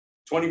house.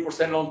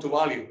 20% loan to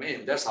value,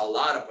 man, there's a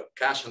lot of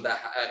cash on that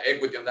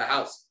equity on the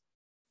house.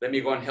 Let me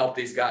go and help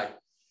this guy.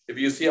 If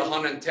you see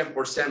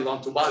 110%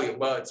 loan to value,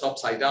 well, it's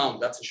upside down.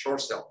 That's a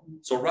short sell.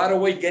 So right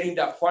away, getting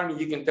that farming,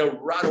 you can tell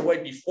right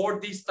away before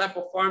this type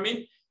of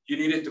farming, you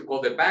needed to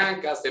call the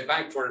bank, ask the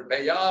bank for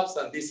payoffs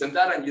and this and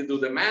that, and you do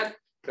the math.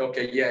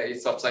 Okay, yeah,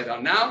 it's upside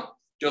down now.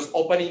 Just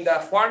opening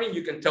that farming,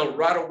 you can tell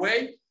right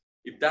away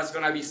if that's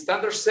going to be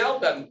standard sell,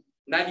 then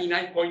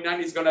 99.9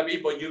 is going to be,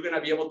 but you're going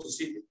to be able to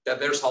see that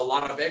there's a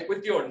lot of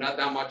equity or not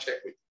that much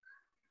equity,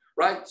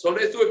 right? So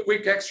let's do a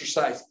quick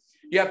exercise.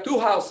 You have two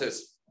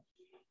houses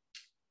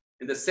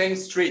in the same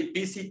street,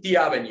 PCT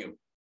Avenue,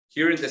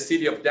 here in the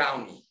city of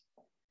Downey.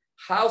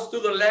 House to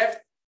the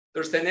left,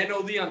 there's an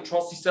NOD and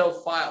trustee sale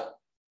file.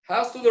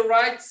 House to the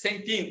right,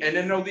 same thing,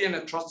 an NOD and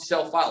a trustee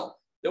sale file.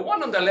 The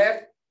one on the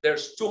left,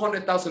 there's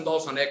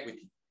 $200,000 on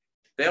equity.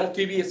 The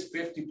LTV is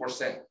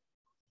 50%.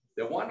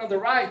 The one on the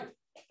right,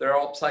 they're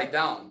upside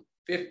down,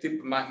 50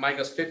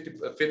 minus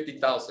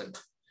 50,000.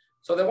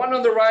 So the one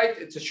on the right,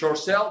 it's a short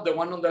sell. The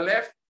one on the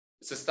left,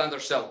 it's a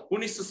standard sell. Who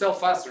needs to sell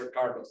faster,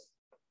 Carlos?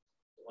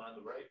 The one on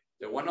the right.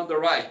 The one on the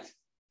right,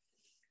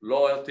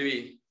 low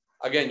LTV.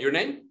 Again, your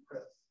name?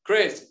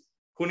 Chris.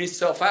 Who needs to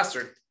sell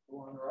faster? The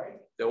one on the right.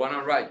 The one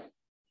on the right.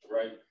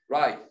 Right.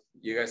 Right.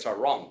 You guys are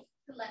wrong.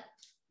 The left.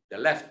 The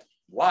left.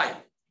 Why?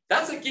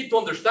 That's a key to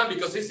understand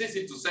because it's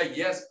easy to say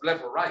yes,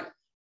 left or right.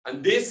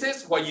 And this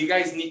is what you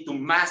guys need to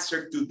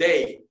master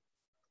today.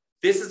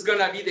 This is going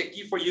to be the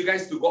key for you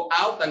guys to go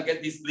out and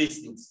get these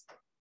listings.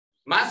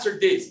 Master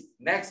this.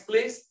 Next,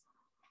 please.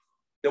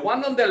 The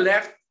one on the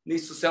left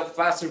needs to sell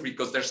faster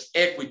because there's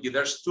equity.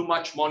 There's too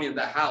much money in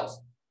the house.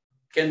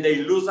 Can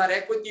they lose that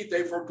equity if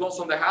they foreclose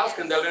on the house?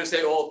 Can they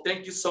say, oh,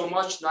 thank you so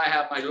much. Now I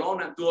have my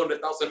loan and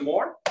 200,000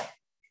 more?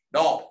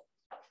 No.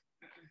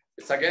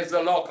 It's against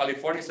the law.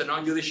 California is a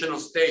non-judicial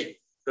state.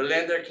 The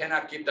lender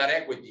cannot keep that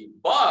equity.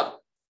 But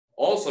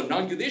also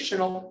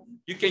non-judicial,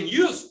 you can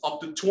use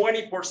up to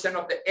 20%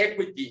 of the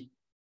equity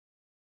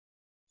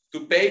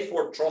to pay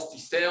for trustee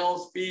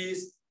sales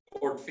fees,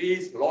 court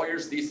fees,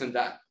 lawyers, this and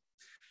that.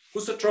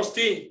 Who's a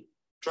trustee?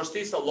 Trustee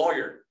is a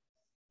lawyer.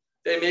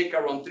 They make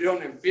around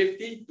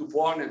 $350 to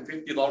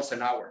 $450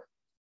 an hour.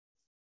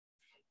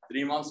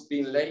 3 months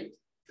being late,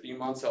 3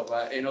 months of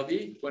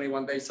NOD,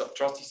 21 days of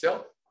trustee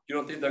sale. You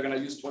don't think they're going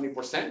to use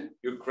 20%?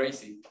 You're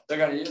crazy. They're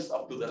going to use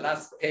up to the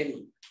last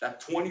penny.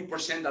 That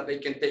 20% that they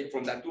can take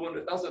from that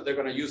 200,000, they're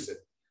going to use it.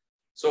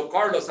 So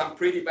Carlos, I'm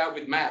pretty bad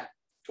with math.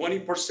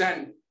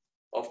 20%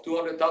 of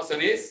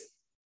 200,000 is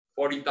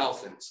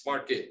 40,000.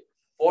 Smart kid.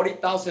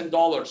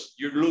 $40,000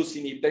 you're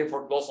losing if they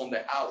foreclose on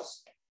the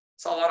house.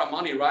 It's a lot of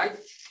money, right?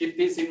 Keep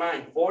this in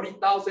mind.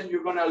 40,000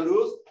 you're going to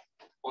lose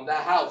on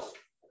that house.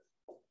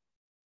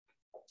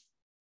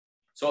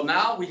 So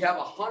now we have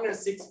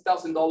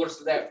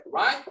 $160,000 left,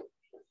 right?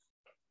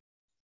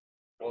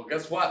 Well,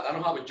 guess what? I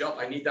don't have a job.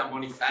 I need that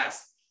money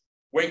fast.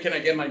 When can I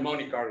get my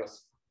money,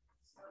 Carlos?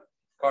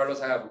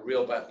 Carlos, I have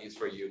real bad news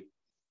for you.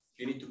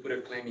 You need to put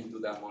a claim into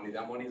that money.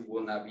 That money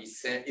will not be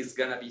sent. It's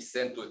going to be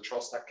sent to a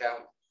trust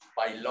account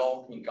by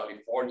law in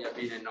California,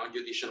 being a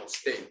non-judicial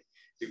state.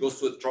 It goes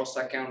to a trust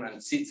account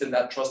and sits in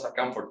that trust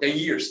account for 10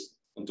 years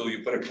until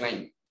you put a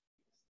claim.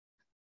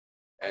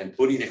 And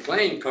putting a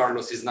claim,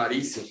 Carlos, is not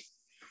easy.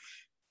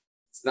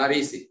 It's not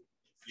easy.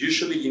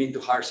 Usually you need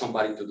to hire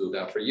somebody to do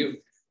that for you.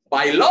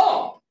 By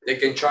law, they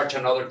can charge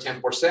another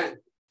 10%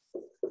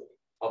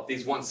 of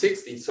these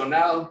 160. So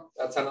now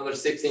that's another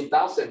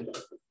 16,000.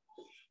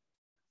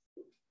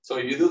 So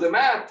if you do the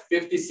math,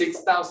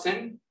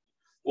 56,000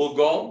 will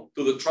go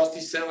to the trustee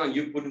sale and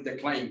you put in the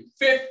claim.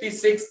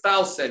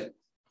 56,000.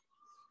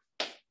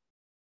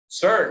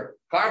 Sir,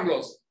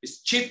 Carlos,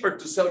 it's cheaper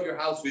to sell your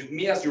house with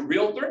me as your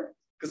realtor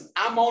because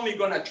I'm only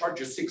going to charge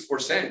you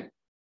 6%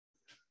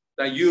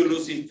 than you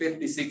losing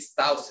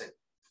 56,000.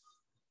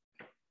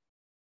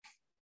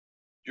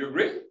 Do you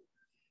agree?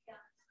 Yeah.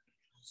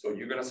 So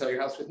you're going to sell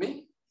your house with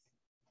me?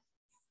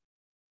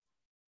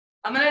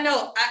 I'm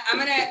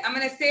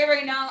gonna say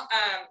right now,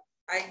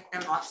 I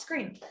am off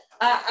screen.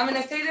 I'm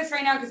going to say this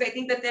right now because I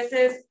think that this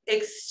is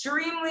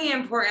extremely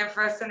important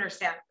for us to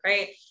understand,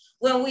 right?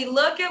 When we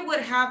look at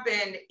what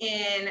happened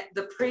in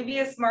the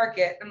previous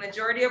market, the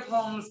majority of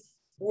homes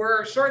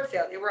were short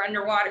sale. They were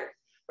underwater,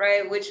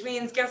 right? Which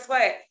means, guess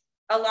what?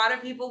 A lot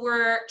of people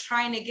were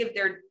trying to give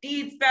their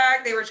deeds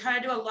back. They were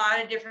trying to do a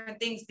lot of different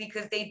things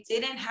because they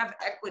didn't have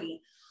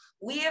equity.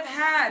 We have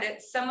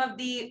had some of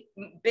the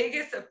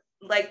biggest,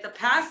 like the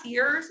past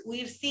years,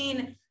 we've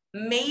seen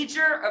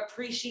major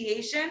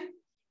appreciation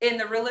in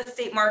the real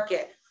estate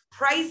market.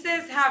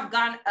 Prices have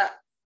gone up.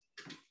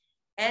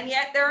 And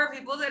yet there are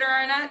people that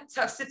are in a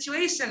tough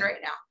situation right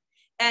now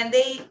and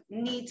they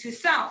need to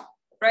sell,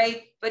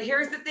 right? But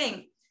here's the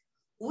thing.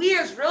 We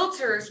as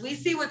realtors, we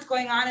see what's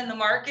going on in the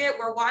market.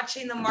 We're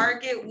watching the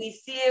market. We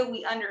see it.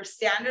 We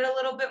understand it a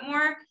little bit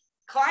more.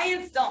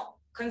 Clients don't.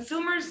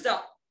 Consumers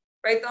don't,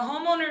 right? The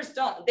homeowners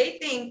don't. They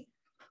think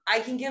I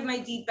can give my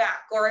deed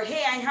back, or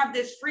hey, I have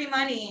this free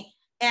money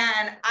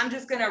and I'm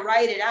just going to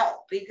write it out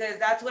because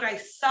that's what I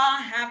saw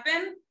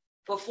happen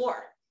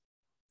before.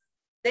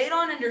 They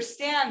don't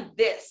understand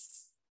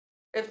this.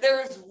 If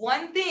there's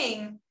one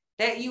thing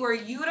that you are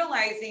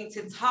utilizing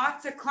to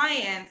talk to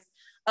clients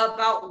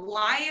about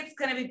why it's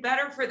going to be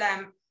better for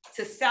them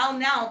to sell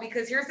now,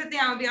 because here's the thing,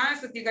 I'm gonna be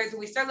honest with you guys, when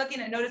we start looking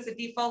at notice of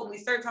default, when we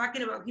start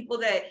talking about people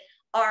that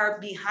are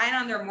behind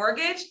on their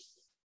mortgage,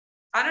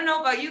 I don't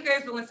know about you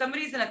guys, but when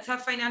somebody's in a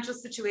tough financial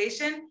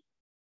situation,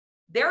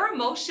 they're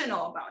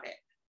emotional about it.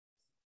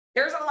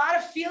 There's a lot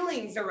of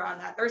feelings around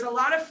that. There's a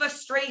lot of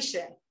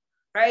frustration,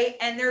 right?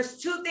 And there's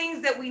two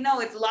things that we know.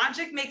 It's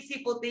logic makes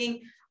people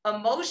think.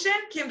 Emotion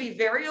can be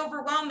very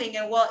overwhelming.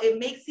 And while it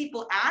makes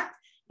people act,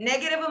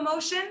 negative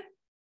emotion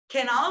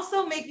can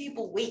also make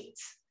people wait,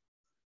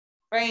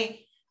 right?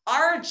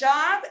 Our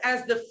job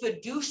as the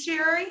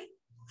fiduciary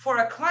for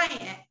a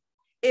client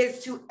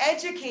is to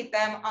educate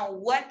them on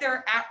what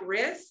they're at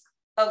risk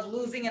of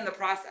losing in the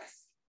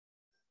process.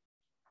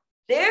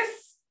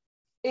 This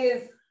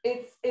is,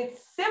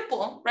 it's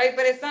simple, right?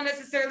 But it's not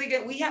necessarily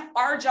good.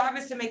 Our job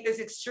is to make this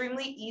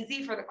extremely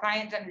easy for the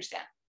client to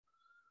understand.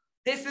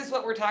 This is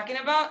what we're talking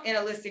about in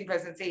a listing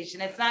presentation.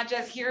 It's not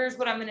just here's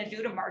what I'm going to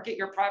do to market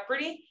your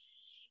property.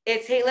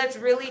 It's, hey, let's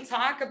really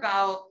talk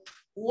about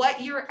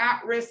what you're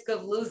at risk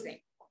of losing.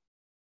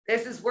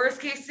 This is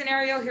worst case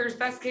scenario. Here's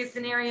best case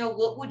scenario.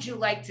 What would you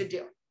like to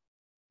do?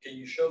 Can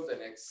you show the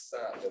next,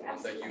 the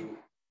one that you,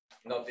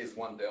 not this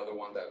one, the other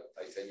one that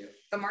I sent you?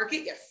 The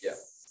market, yes. Yeah.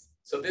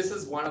 So this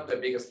is one of the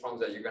biggest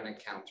problems that you're going to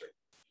encounter.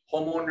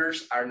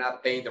 Homeowners are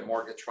not paying their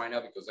mortgage right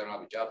now because they don't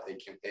have a job. They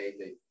can't pay.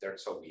 They're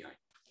so behind.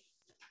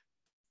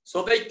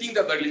 So they think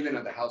that they're living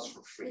in the house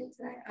for free.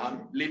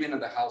 I'm living in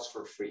the house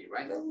for free,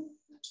 right?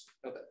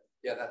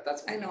 Yeah,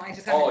 that's. I know. I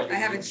just haven't, I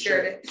haven't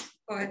shared it.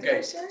 Go ahead.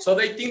 Okay. So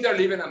they think they're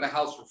living in the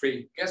house for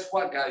free. Guess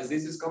what, guys?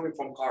 This is coming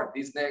from card.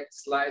 This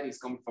next slide is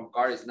coming from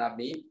card. It's not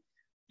me.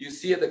 You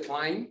see a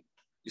decline.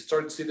 You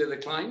start to see the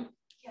decline.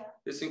 Yeah.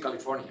 This is in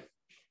California.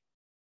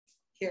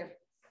 Here.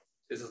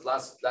 This is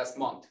last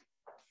month.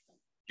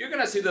 You're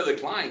gonna see the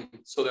decline.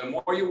 So the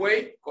more you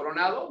wait,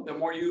 Coronado, the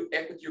more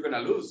equity you're gonna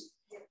lose.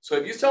 So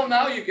if you sell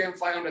now, you get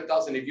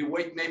 500,000. If you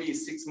wait maybe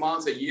 6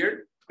 months, a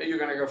year, then you're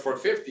gonna go for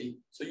 50.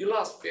 So you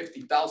lost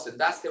 50,000.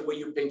 That's the way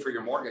you're paying for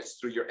your mortgage,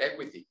 through your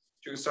equity.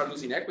 You're gonna start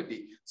losing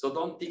equity. So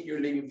don't think you're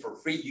living for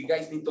free. You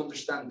guys need to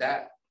understand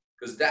that,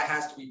 because that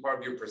has to be part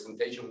of your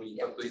presentation when you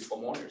talk to these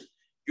homeowners.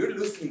 You're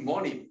losing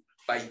money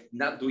by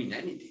not doing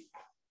anything,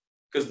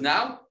 because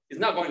now it's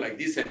not going like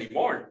this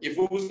anymore. If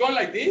it was going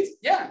like this,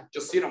 yeah,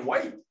 just sit and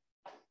wait.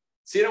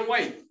 Sit and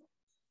wait.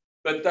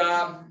 But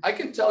I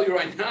can tell you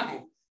right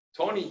now,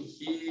 Tony,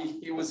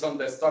 he was on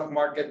the stock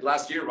market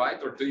last year, right?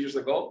 Or 2 years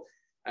ago.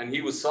 And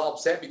he was so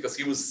upset because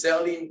he was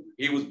selling,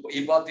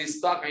 he bought this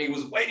stock and he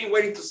was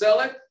waiting to sell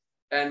it.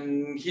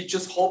 And he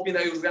just hoping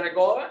that it was gonna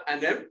go up, and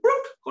then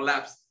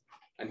collapsed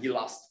and he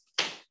lost.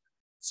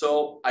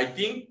 So I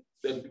think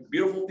the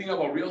beautiful thing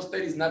about real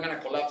estate is not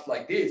gonna collapse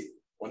like this.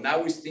 Well,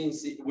 now we're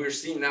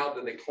seeing now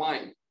the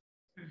decline.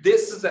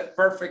 This is the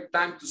perfect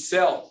time to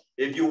sell.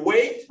 If you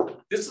wait,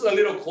 this is a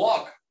little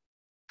clock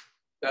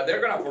that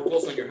they're gonna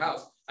foreclose on your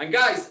house. And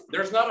guys,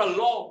 there's not a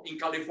law in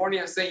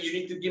California saying you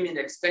need to give me an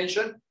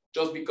extension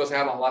just because I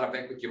have a lot of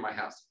equity in my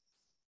house.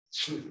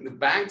 The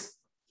banks,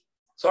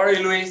 sorry,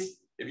 Luis,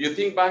 if you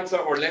think banks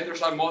or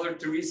lenders are Mother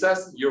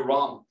Teresa's, you're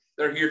wrong.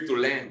 They're here to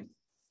lend.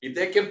 If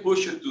they can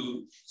push you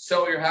to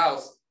sell your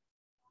house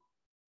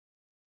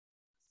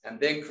and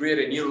then create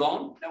a new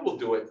loan, they will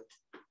do it.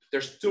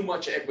 There's too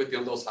much equity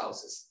on those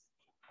houses.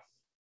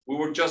 We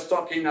were just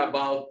talking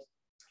about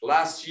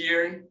last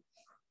year,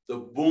 the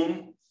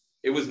boom.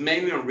 It was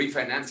mainly on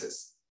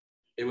refinances.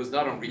 It was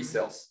not on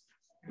resales,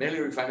 mainly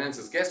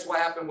refinances. Guess what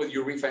happened with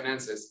your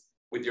refinances,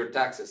 with your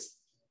taxes?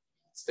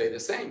 Stay the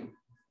same.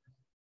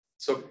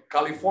 So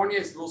California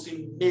is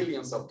losing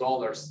millions of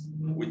dollars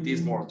with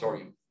this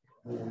moratorium.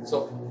 So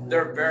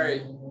they're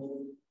very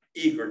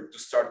eager to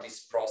start this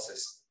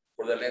process,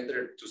 for the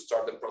lender to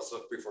start the process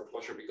of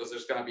pre-foreclosure, because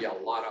there's gonna be a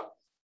lot of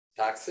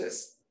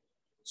taxes,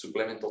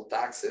 supplemental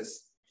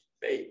taxes,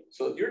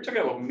 So you're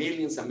talking about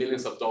millions and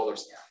millions of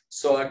dollars. Yeah.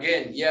 So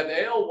again, yeah,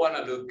 they all want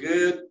to look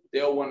good.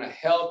 They all want to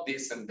help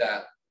this and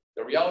that.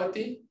 The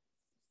reality,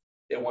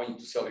 they want you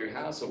to sell your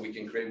house so we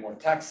can create more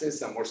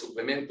taxes and more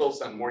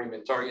supplementals and more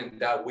inventory, and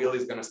that wheel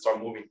is going to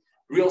start moving.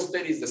 Real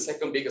estate is the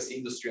second biggest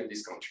industry in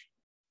this country.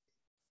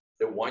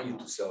 They want you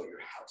to sell your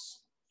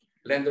house.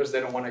 Lenders, they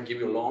don't want to give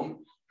you a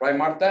loan. Right,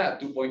 Marta,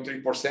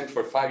 2.3%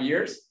 for 5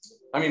 years.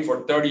 I mean,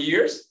 for 30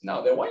 years.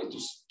 No, they want you to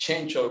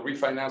change or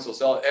refinance or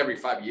sell every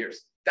 5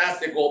 years. That's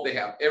the goal they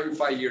have, every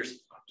 5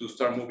 years to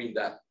start moving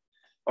that.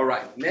 All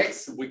right,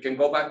 next, we can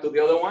go back to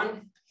the other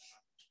one.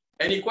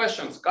 Any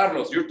questions?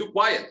 Carlos, you're too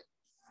quiet.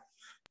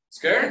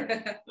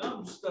 Scared?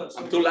 No,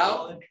 I'm too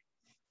loud?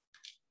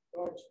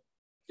 George,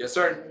 Yes,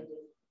 sir.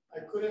 I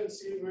couldn't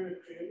see very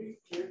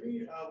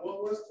clearly.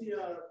 What was the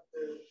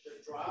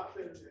drop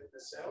in the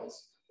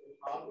sales in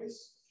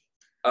August?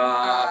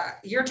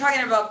 You're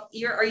talking about,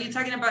 are you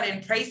talking about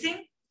in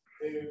pricing?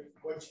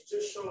 What you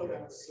just showed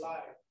on the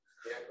slide.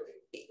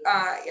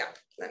 Yeah,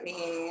 let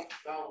me.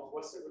 No,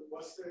 what's the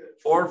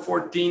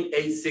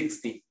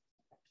 414,860.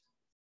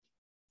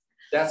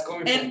 That's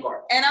coming from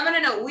car. And I'm gonna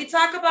know, we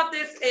talk about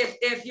this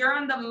if you're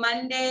on the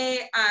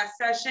Monday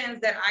sessions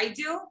that I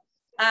do.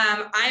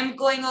 I'm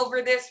going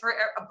over this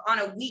on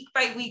a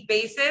week-by-week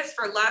basis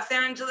for Los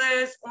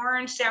Angeles,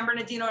 Orange, San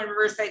Bernardino, and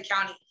Riverside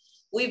County.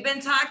 We've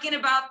been talking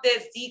about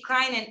this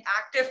decline in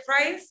active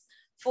price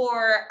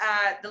for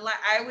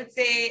I would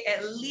say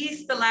at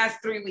least the last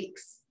 3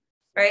 weeks,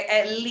 right?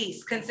 At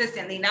least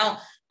consistently. Now,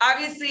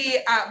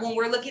 obviously, when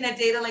we're looking at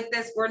data like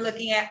this, we're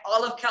looking at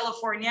all of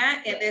California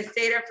in this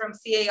data from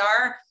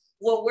CAR.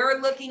 What we're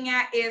looking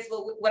at is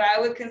what I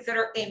would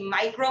consider a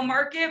micro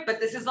market, but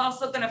this is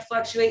also going to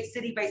fluctuate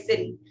city by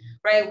city,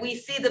 right? We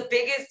see the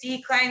biggest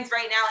declines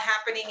right now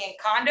happening in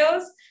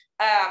condos,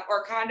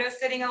 or condos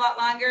sitting a lot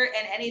longer,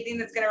 and anything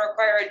that's going to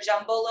require a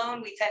jumbo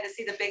loan, we tend to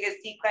see the biggest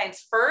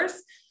declines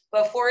first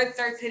before it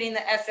starts hitting the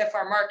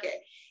SFR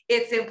market.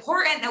 It's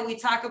important that we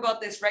talk about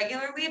this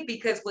regularly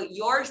because what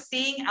you're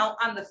seeing out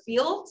on the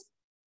field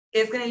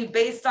is going to be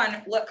based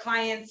on what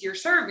clients you're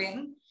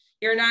serving.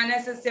 You're not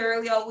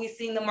necessarily always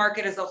seeing the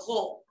market as a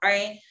whole,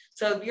 right?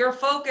 So if you're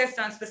focused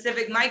on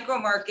specific micro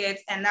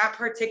markets and that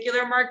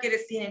particular market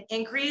is seeing an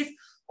increase,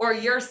 or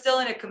you're still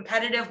in a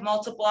competitive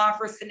multiple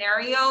offer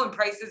scenario and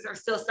prices are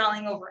still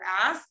selling over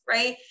ask,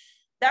 right?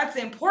 That's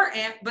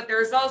important, but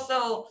there's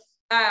also,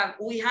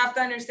 we have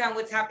to understand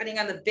what's happening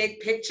on the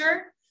big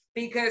picture,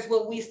 because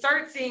what we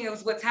start seeing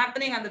is what's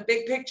happening on the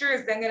big picture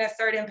is then gonna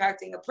start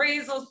impacting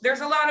appraisals.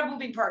 There's a lot of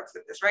moving parts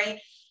with this, right?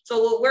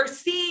 So what we're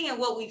seeing and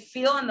what we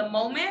feel in the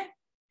moment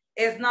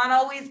is not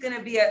always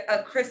gonna be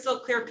a crystal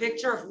clear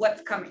picture of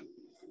what's coming.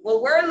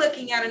 What we're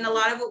looking at and a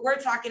lot of what we're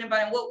talking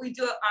about and what we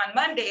do on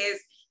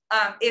Mondays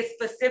is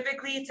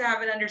specifically to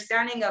have an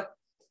understanding of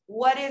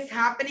what is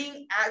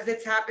happening as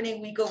it's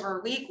happening week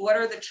over week. What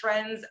are the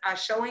trends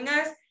showing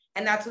us?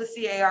 And that's what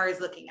CAR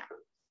is looking at.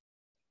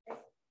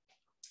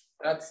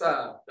 That's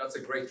a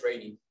great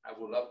training. I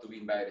would love to be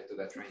invited to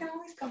that training. You can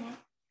always come on.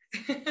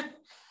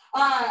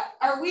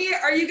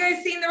 Are you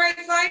guys seeing the right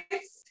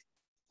slides?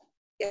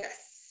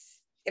 Yes.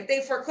 If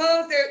they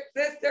foreclose,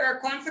 there are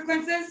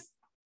consequences.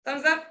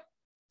 Thumbs up.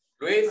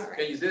 Luis, right.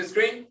 Can you see the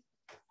screen?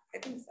 I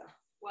think so.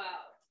 Wow.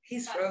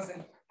 He's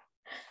frozen.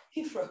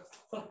 He froze.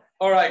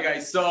 All right,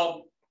 guys.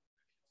 So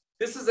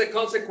this is the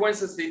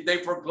consequences if they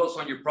foreclose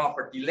on your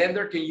property.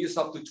 Lender can use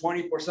up to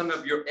 20%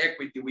 of your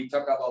equity. We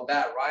talk about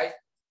that, right?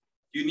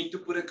 You need to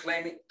put a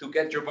claim to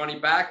get your money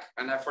back.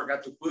 And I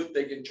forgot to put,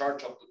 they can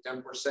charge up to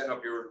 10%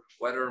 of your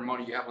whatever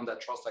money you have on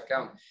that trust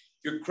account.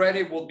 Your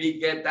credit will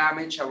get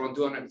damaged around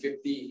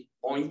 250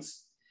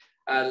 points.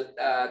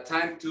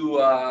 Time to,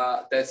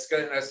 that's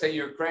gonna say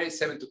your credit,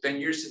 7 to 10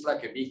 years is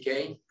like a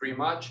BK, pretty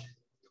much.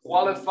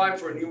 Qualify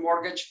for a new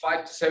mortgage,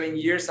 5 to 7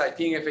 years. I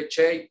think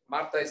FHA,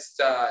 Marta is,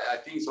 I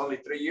think it's only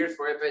 3 years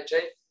for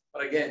FHA.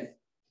 But again,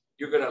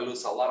 you're gonna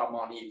lose a lot of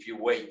money if you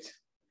wait.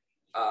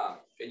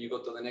 Can you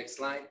go to the next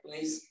slide,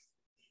 please?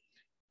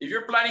 If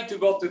you're planning to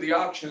go to the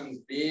auctions,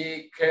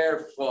 be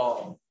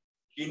careful.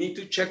 You need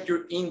to check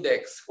your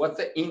index. What's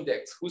the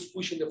index? Who's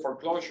pushing the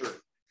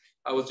foreclosure?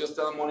 I was just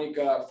telling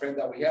Monica, a friend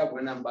that we have,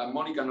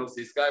 Monica knows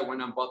this guy,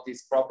 when I bought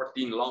this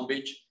property in Long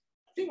Beach,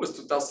 I think it was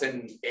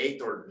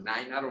 2008 or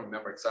 9, I don't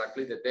remember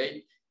exactly the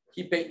date.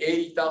 He paid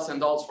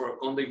 $80,000 for a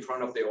condo in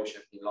front of the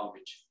ocean in Long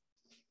Beach.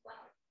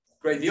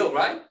 Great deal,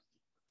 right?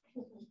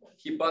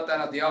 He bought that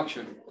at the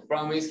auction. The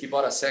problem is he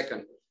bought a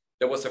second.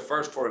 There was a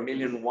first for $1.1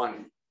 million.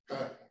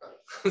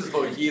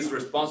 So he is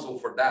responsible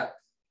for that.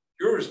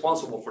 You're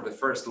responsible for the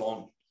first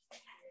loan.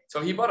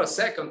 So he bought a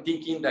second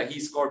thinking that he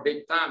scored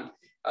big time.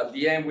 At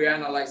the end, we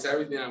analyze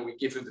everything and we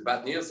give him the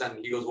bad news. And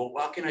he goes, well,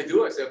 what can I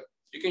do? I said,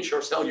 you can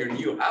sure sell your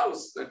new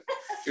house,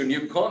 your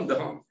new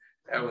condo.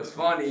 That was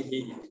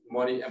funny.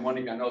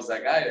 Monica knows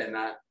that guy. And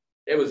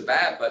it was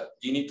bad, but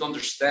you need to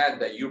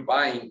understand that you're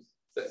buying,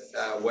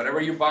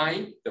 whatever you're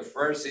buying, the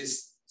first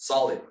is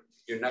solid.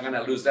 You're not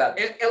gonna lose that.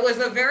 It was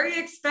a very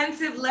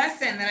expensive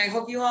lesson that I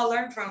hope you all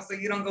learned from so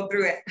you don't go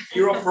through it.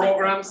 Hero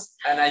programs,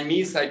 and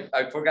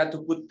I forgot to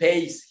put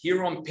PACE,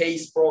 Hero and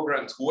PACE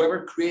programs.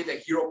 Whoever created a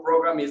hero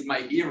program is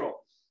my hero.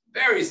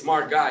 Very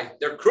smart guy.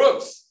 They're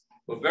crooks,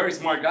 but very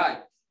smart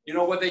guy. You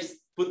know what they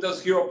put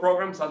those hero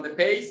programs on the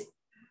PACE?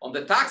 On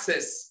the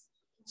taxes.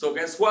 So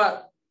guess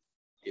what?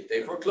 If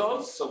they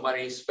foreclose,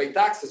 somebody needs to pay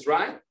taxes,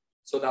 right?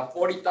 So that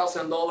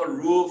 $40,000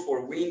 roof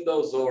or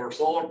windows or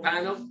solar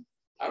panels,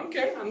 I don't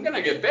care. I'm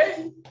gonna get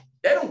paid.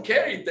 They don't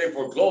care if they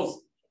foreclose.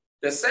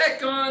 The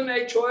second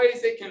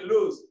HOAs, they can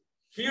lose.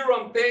 Hero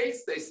on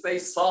PACE, they stay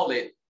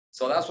solid.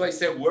 So that's why I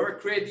said, whoever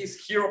created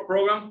this hero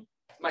program,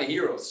 my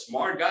hero,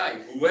 smart guy.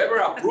 Whoever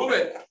approved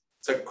it,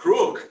 it's a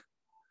crook.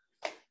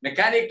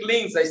 Mechanic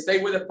liens, they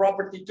stay with the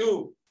property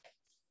too.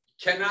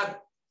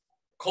 Cannot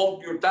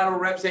call your title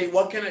rep, say,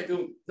 what can I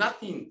do?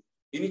 Nothing.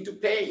 You need to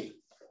pay.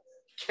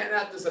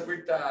 Cannot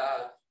disappear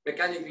the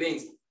mechanic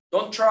liens.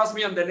 Don't trust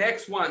me on the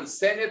next one.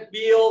 Senate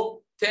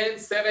Bill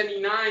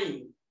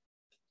 1079.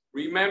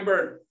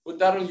 Remember, put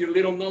that on your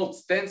little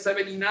notes,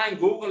 1079,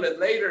 Google it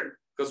later,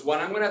 because what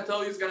I'm gonna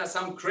tell you is gonna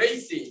sound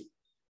crazy.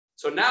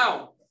 So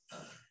now,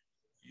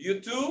 you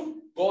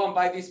two, go and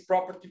buy this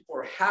property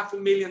for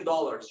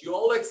 $500,000. You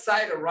all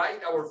excited, right?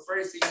 Our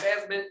first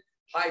investment,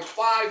 high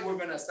five, we're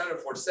gonna sell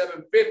it for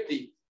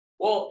 $750,000.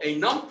 Well, a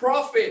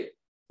nonprofit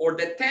or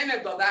the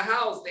tenant of that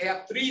house, they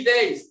have 3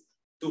 days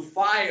to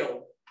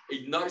file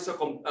a notice of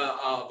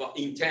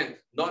intent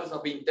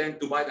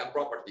to buy that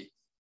property.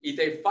 If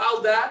they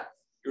file that,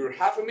 your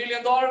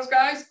 $500,000,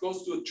 guys,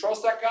 goes to a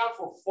trust account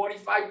for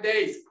 45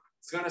 days.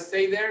 It's gonna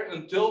stay there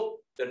until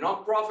the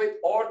nonprofit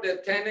or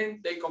the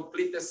tenant, they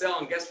complete the sale.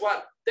 And guess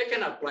what? They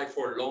can apply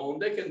for a loan.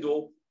 They can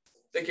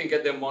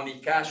get their money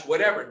cash,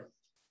 whatever.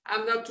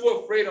 I'm not too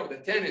afraid of the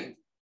tenant,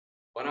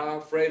 but I'm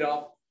afraid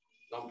of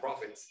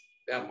nonprofits.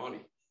 They have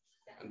money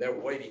and they're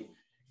waiting.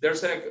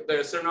 There's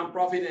a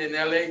nonprofit in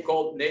LA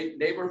called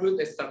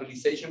Neighborhood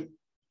Stabilization,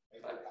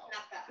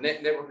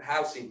 Neighborhood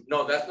Housing.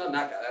 No, that's not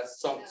NACA, that's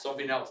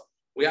something else.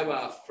 We have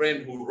a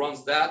friend who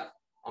runs that.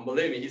 And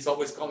believe me, he's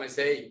always come and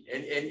say,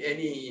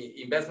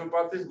 any investment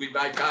properties, we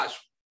buy cash.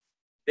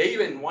 They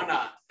even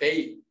wanna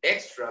pay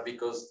extra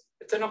because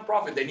it's a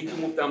nonprofit, they need to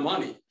move that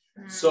money.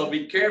 So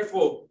be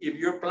careful if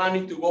you're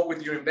planning to go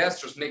with your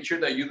investors, make sure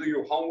that you do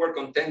your homework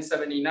on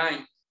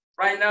 1079.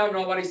 Right now,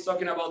 nobody's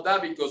talking about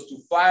that because to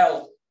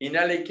file in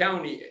LA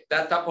County,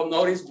 that type of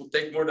notice will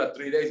take more than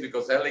 3 days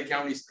because LA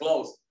County is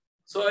closed.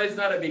 So it's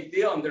not a big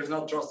deal and there's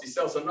no trustee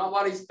sale. So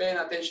nobody's paying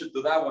attention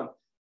to that one.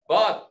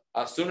 But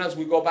as soon as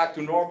we go back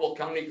to normal,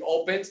 county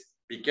opens,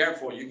 be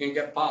careful, you can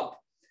get popped.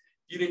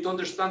 You need to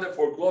understand that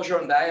foreclosure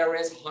on the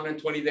IRS,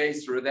 120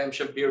 days to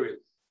redemption period.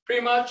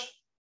 Pretty much,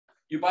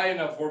 you buy in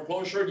a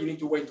foreclosure, you need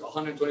to wait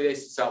 120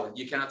 days to sell it.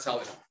 You cannot sell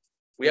it.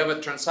 We have a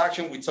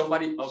transaction with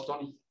somebody, oh,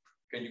 Tony,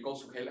 can you call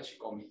Suheila? She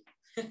called me.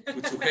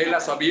 With Suheila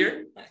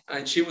Sabir,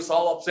 and she was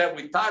all upset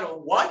with title.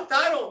 What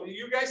title?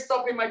 You guys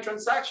stopping my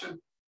transaction.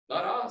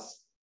 Not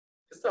us.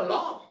 It's the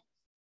law.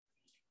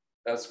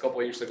 That's a couple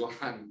of years ago.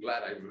 I'm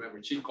glad I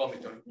remember. She called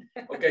me, Tony.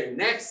 Okay,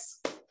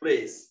 next,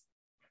 please.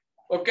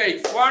 Okay,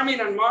 farming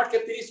and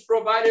marketing is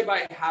provided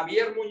by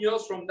Javier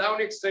Munoz from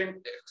Downey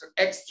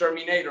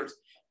Exterminators.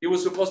 He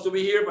was supposed to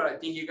be here, but I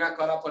think he got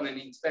caught up on an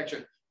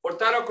inspection. For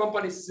title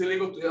companies, it's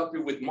illegal to help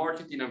you with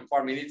marketing and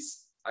farming.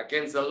 It's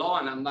against the law,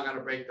 and I'm not going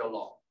to break the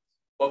law.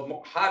 But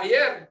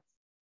Javier,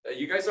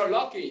 you guys are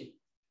lucky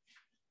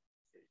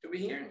to be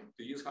here,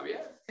 to use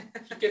Javier.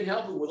 He can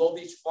help you with all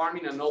this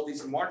farming and all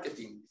this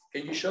marketing.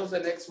 Can you show us the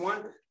next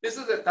one? This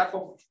is the type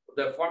of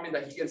the farming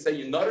that he can say,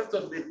 you notice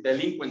the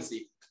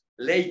delinquency,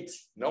 late,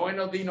 no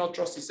NOD, no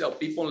trustee sale,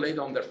 people late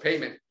on their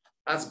payment.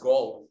 That's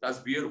gold, that's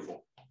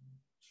beautiful.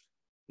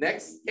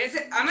 Next.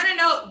 I'm gonna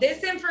note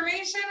this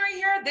information right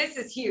here, this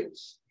is huge,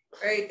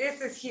 right?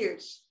 This is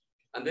huge.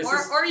 And this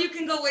or you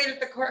can go wait at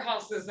the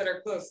courthouses that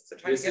are close to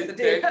try to get the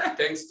data.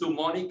 Thanks to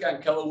Monica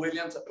and Keller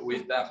Williams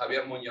with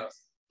Javier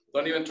Munoz.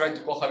 Don't even try to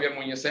call Javier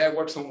Munoz. Say, I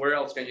work somewhere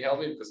else. Can you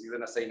help me? Because he's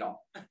going to say no.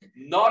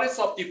 Notice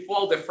of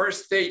default, the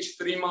first stage,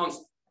 3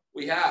 months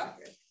we have,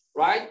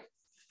 right?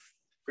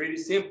 Pretty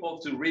simple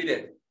to read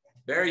it.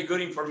 Very good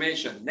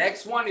information.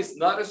 Next one is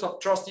notice of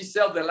trustee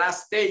sale, the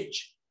last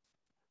stage.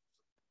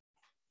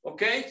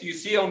 Okay, you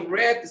see on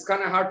red, it's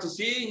kind of hard to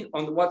see.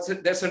 On what's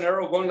it? There's an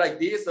arrow going like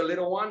this, the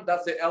little one,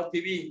 that's the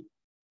LTV.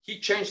 He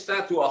changed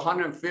that to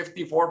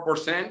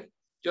 154%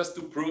 just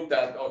to prove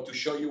that, or to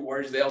show you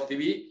where's the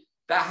LTV.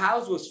 The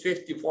house was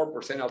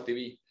 54%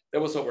 LTV.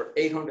 There was over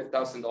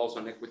 $800,000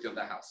 on equity on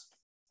the house.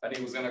 And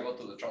he was gonna go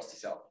to the trustee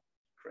sale.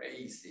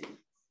 Crazy,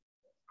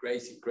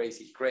 crazy,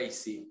 crazy,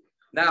 crazy.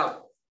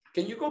 Now,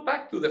 can you go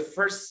back to the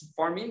first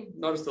farming?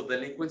 Notice the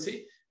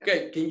delinquency.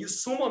 Okay, can you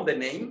zoom on the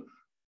name?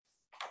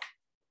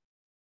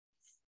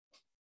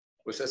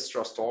 Which says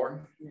trustor,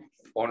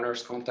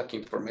 owner's contact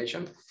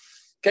information.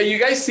 Can you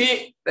guys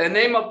see the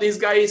name of this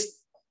guy is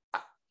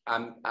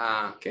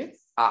okay?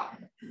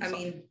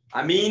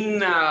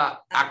 Amin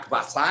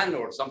Akbasan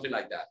or something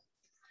like that.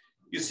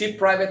 You see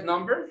private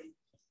number,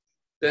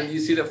 then you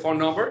see the phone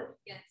number.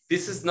 Yes.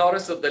 This is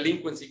notice of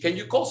delinquency. Can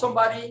you call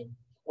somebody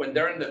when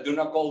they're in the do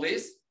not call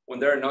list, when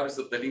they're in notice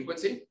of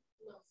delinquency?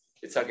 No.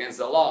 It's against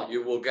the law.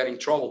 You will get in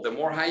trouble. The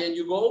more high end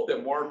you go, the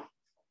more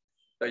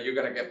that you're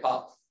gonna get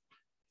popped.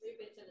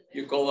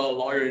 You call a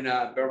lawyer in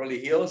Beverly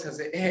Hills and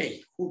say,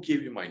 hey, who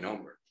gave you my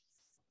number?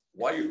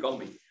 Why you call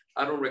me?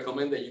 I don't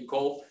recommend that you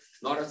call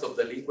notice of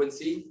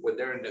delinquency when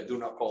they're in the do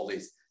not call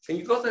list. Can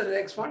you go to the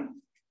next one?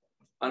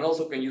 And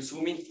also, can you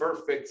zoom in?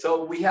 Perfect.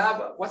 So we have,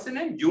 what's the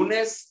name?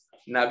 Younes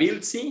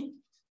Nabilsi,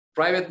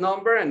 private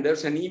number, and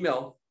there's an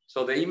email.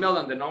 So the email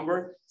and the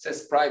number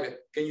says private.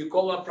 Can you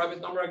call a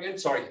private number again?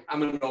 Sorry,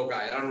 I'm a no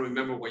guy. I don't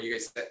remember what you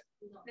guys said.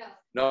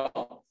 No,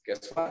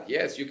 guess what?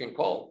 Yes, you can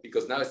call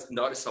because now it's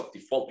notice of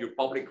default, your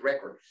public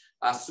record.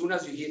 As soon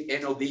as you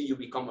hit NOD, you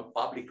become a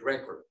public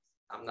record.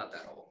 I'm not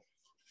that old.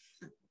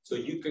 So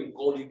you can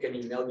call, you can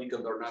email, you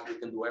can or not, you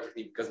can do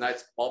everything because now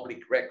it's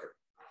public record.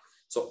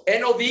 So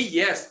NOD,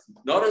 yes.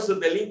 Notice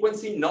of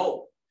delinquency,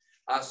 no.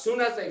 As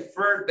soon as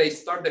they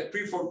start the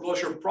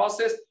pre-foreclosure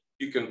process,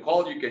 you can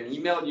call, you can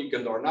email, you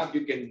can or not,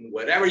 you can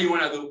whatever you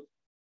want to do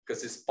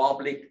because it's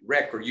public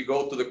record. You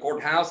go to the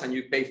courthouse and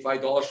you pay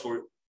 $5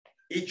 for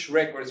each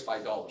record is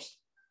 $5.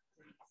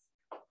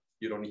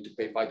 You don't need to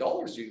pay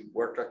 $5. You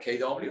work at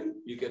KW,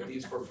 you get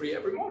these for free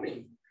every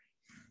morning.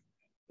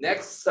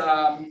 Next,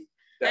 I'm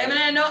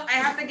gonna know, I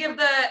have to give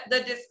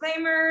the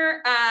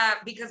disclaimer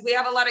because we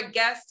have a lot of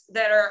guests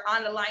that are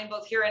on the line,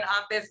 both here in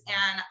office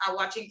and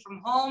watching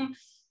from home.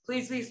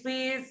 Please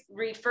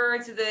refer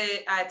to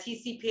the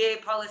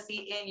TCPA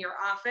policy in your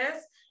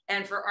office.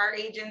 And for our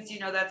agents, you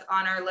know, that's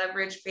on our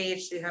leverage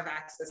page to have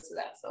access to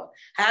that. So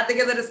I have to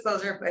give the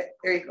disclosure, but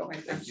there you go, my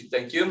friend.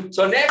 Thank you.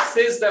 So next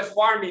is the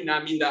farming,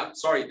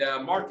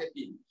 the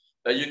marketing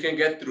that you can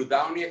get through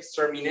Downey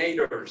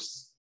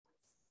exterminators.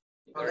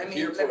 Let me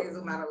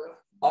zoom out a little.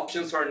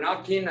 Options are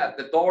knocking at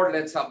the door.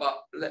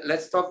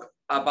 Let's talk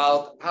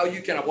about how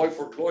you can avoid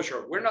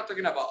foreclosure. We're not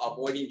talking about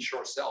avoiding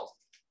short sales.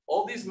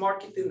 All this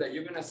marketing that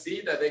you're gonna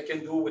see that they can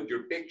do with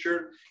your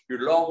picture,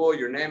 your logo,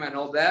 your name, and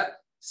all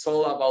that. It's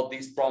all about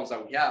these problems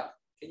that we have.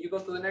 Can you go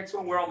to the next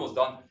one? We're almost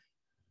done.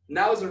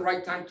 Now is the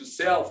right time to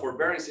sell.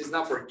 Forbearance is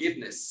not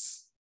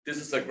forgiveness. This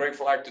is a great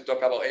flyer to talk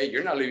about. Hey,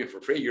 you're not living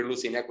for free. You're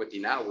losing equity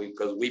now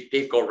because we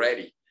peak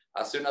already.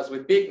 As soon as we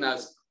peak, now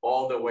it's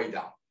all the way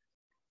down.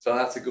 So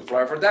that's a good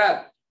flyer for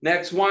that.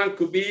 Next one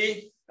could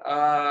be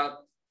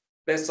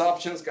best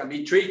options can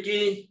be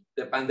tricky.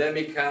 The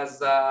pandemic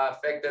has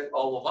affected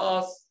all of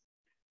us.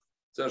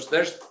 So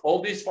there's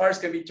all these flyers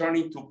can be turned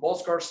into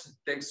postcards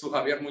thanks to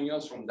Javier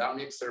Munoz from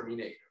Downey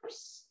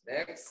Exterminators.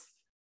 Next.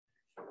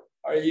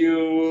 Are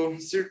you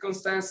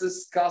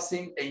circumstances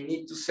causing a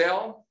need to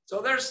sell? So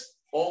there's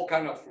all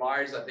kind of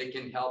flyers that they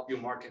can help you,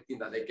 marketing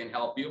that they can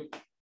help you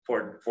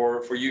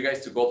for you guys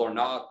to go or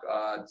not,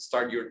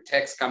 start your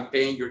text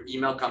campaign, your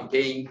email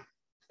campaign.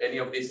 Any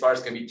of these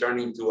flyers can be turned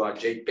into a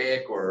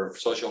JPEG or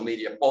social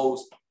media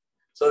post.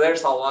 So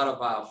there's a lot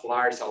of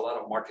flyers, a lot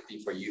of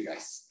marketing for you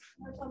guys.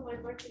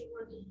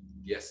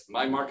 Yes,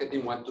 my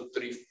marketing 1, 2,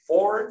 3,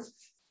 4.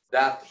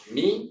 That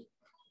me.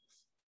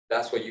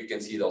 That's where you can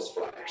see those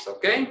flyers.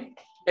 Okay.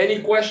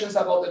 Any questions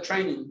about the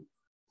training?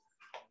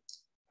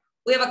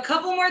 We have a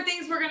couple more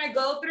things we're going to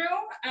go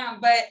through,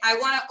 but I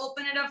want to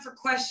open it up for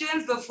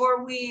questions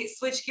before we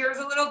switch gears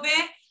a little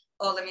bit.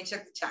 Oh, let me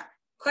check the chat.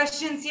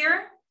 Questions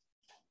here?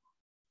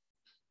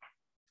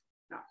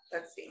 No,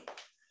 let's see.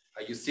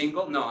 Are you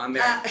single? No, I'm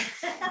married.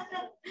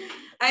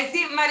 I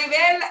see,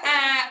 Maribel.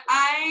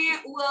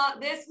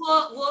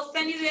 We'll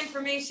send you the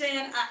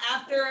information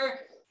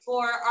after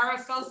for our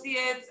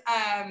associates.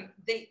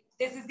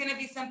 This is going to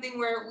be something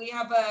where we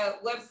have a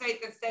website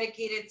that's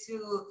dedicated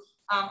to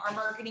our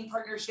marketing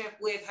partnership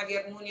with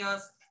Javier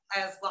Munoz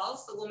as well.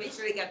 So we'll make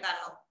sure to get that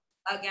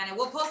out again. And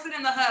we'll post it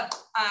in the hub,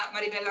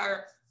 Maribel,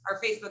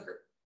 our Facebook group.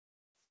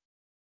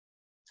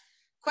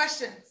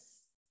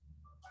 Questions?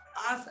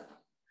 Awesome.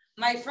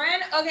 My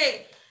friend,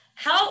 okay,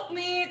 help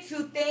me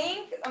to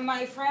thank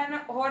my friend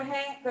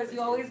Jorge, because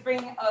you always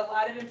bring a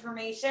lot of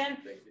information.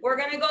 We're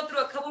going to go through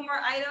a couple more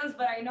items,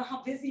 but I know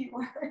how busy you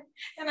are.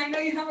 And I know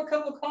you have a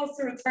couple calls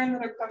to return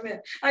that have come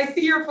in. I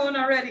see your phone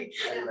already.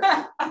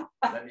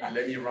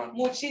 Let me run.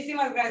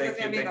 Muchísimas gracias,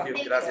 thank amigo.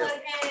 you. Gracias.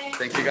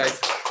 Thank you,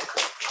 guys.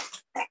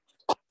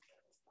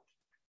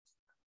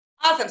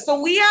 Awesome.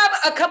 So we have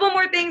a couple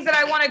more things that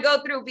I want to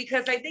go through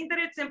because I think that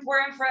it's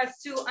important for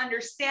us to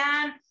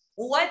understand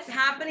what's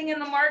happening in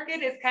the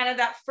market. Is kind of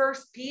that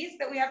first piece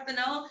that we have to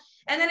know.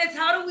 And then it's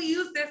how do we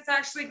use this to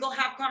actually go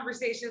have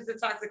conversations to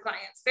talk to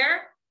clients.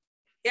 Fair?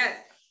 Yes.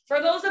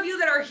 For those of you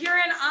that are here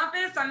in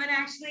office, I'm going to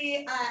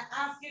actually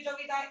ask you,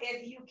 Jovita,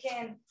 if you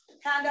can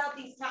hand out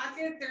these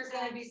packets. There's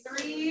going to be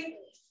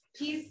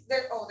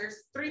there's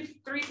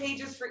three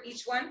pages for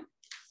each one.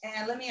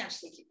 And let me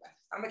actually keep one.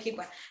 I'm going to keep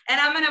one. And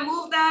I'm going to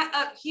move that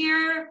up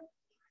here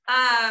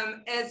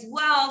as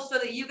well so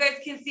that you guys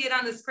can see it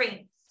on the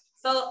screen.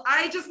 So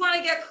I just want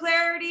to get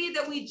clarity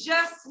that we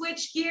just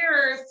switched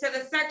gears to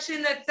the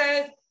section that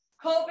says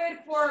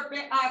COVID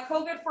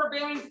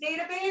forbearance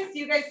database.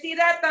 You guys see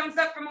that? Thumbs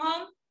up from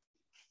home.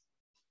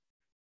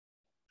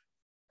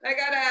 I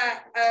got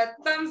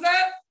a thumbs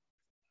up.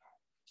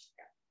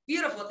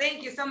 Beautiful,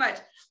 thank you so much.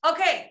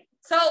 Okay,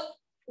 so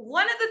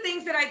one of the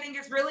things that I think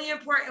is really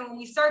important when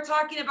we start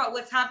talking about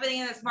what's happening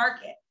in this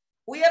market,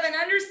 we have an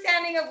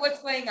understanding of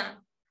what's going on.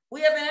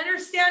 We have an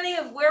understanding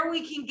of where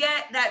we can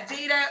get that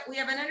data. We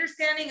have an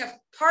understanding of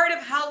part of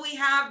how we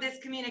have this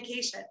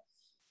communication.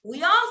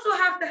 We also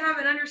have to have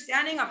an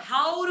understanding of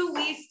how do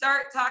we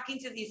start talking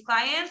to these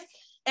clients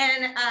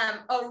and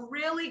a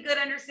really good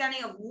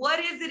understanding of what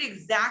is it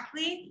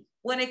exactly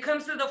when it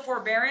comes to the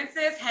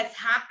forbearances has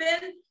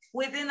happened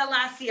within the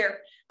last year.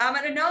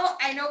 I know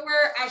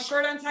we're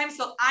short on time,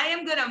 so I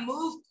am gonna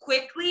move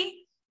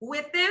quickly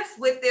with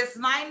this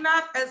mind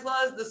map as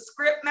well as the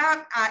script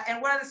map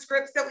and one of the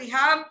scripts that we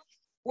have.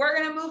 We're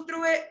gonna move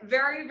through it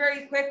very,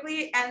 very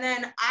quickly, and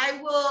then I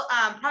will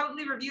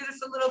probably review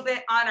this a little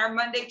bit on our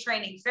Monday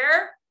training.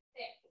 Fair?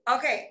 Yeah.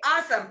 Okay,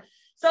 awesome.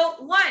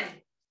 So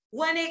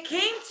when it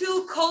came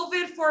to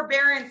COVID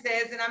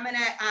forbearances, and I'm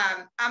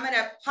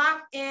gonna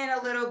pop in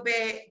a little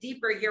bit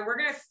deeper here. We're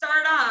gonna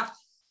start off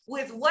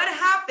with what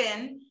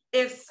happened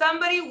if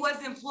somebody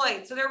was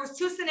employed. So there was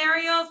two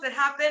scenarios that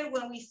happened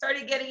when we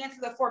started getting into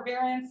the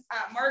forbearance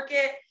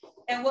market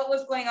and what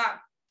was going on.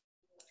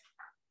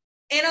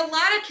 In a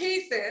lot of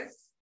cases,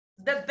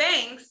 the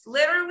banks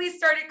literally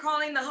started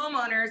calling the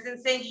homeowners and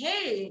saying,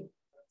 hey,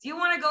 do you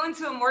want to go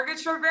into a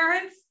mortgage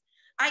forbearance?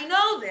 I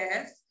know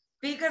this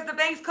because the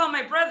banks called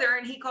my brother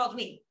and he called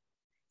me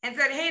and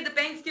said, hey,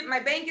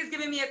 my bank is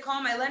giving me a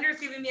call, my lender's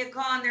giving me a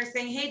call, and they're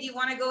saying, hey, do you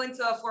want to go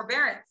into a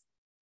forbearance?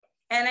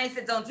 And I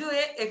said, don't do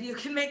it. If you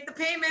can make the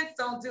payments,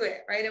 don't do it,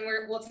 right? And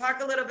we'll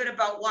talk a little bit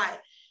about why.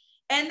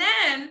 And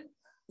then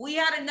we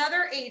had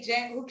another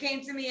agent who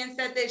came to me and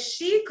said that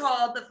she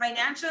called the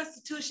financial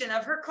institution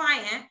of her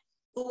client,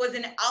 who was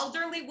an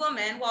elderly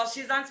woman while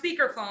she's on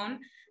speakerphone,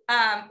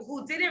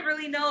 who didn't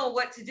really know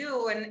what to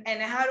do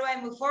and how do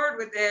I move forward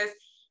with this?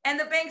 And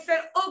the bank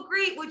said, oh,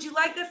 great, would you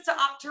like us to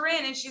opt her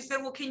in? And she said,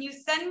 well, can you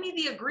send me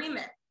the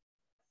agreement?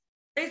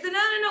 They said,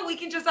 no, we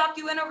can just opt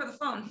you in over the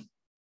phone.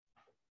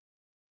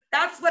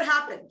 That's what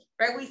happened,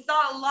 right? We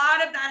saw a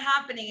lot of that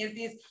happening is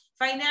these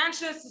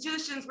financial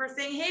institutions were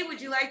saying, hey,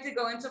 would you like to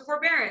go into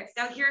forbearance?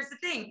 Now, here's the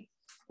thing.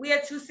 We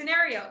had two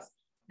scenarios.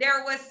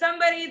 There was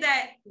somebody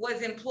that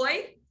was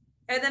employed,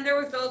 and then there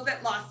was those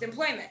that lost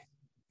employment,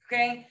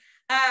 okay?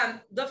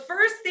 The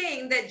first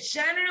thing that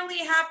generally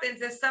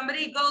happens if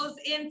somebody goes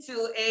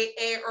into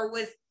or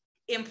was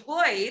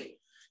employed,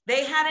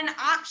 they had an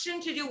option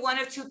to do one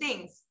of two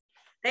things.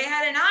 They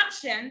had an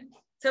option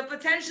to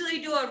potentially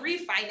do a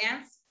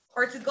refinance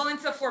or to go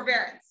into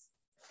forbearance.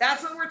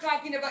 That's what we're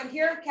talking about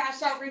here,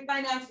 cash out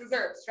refinance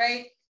reserves,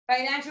 right?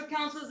 Financial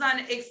counsels on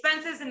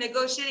expenses and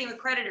negotiating with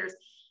creditors.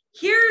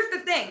 Here's the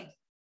thing.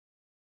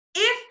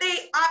 If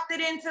they opted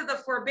into the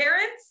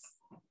forbearance,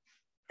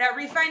 that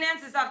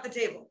refinance is off the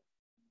table.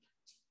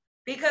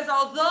 Because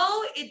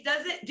although it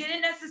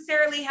didn't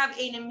necessarily have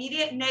an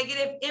immediate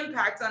negative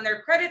impact on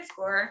their credit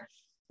score,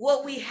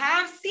 what we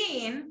have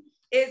seen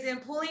is in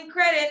pulling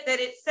credit that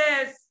it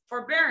says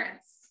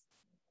forbearance.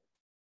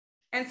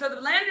 And so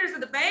the lenders of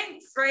the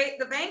banks, right?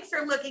 The banks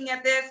are looking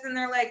at this and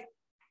they're like,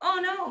 oh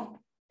no,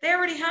 they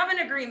already have an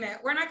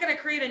agreement. We're not going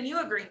to create a new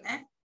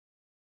agreement,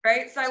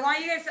 right? So I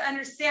want you guys to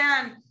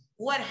understand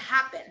what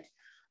happened.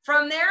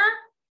 From there,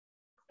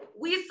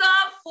 we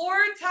saw four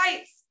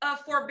types of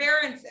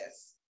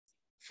forbearances.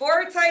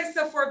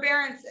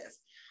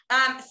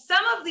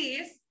 Some of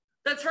these,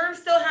 the terms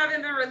still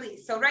haven't been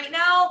released. So right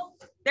now,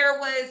 there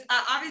was,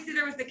 obviously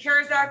there was the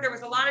CARES Act. There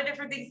was a lot of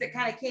different things that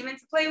kind of came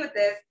into play with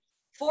this.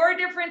 4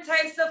 different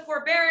types of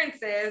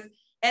forbearances,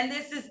 and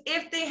this is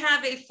if they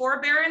have a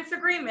forbearance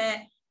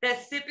agreement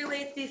that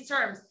stipulates these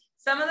terms.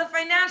 Some of the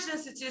financial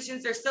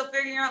institutions are still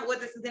figuring out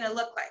what this is going to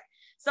look like.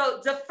 So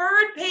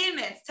deferred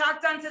payments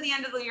tacked on to the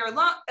end of your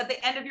loan. At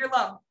the end of your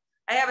loan,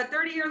 I have a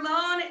 30-year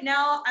loan.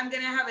 Now I'm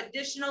going to have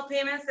additional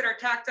payments that are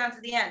tacked on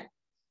to the end.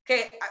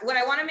 Okay, what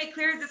I want to make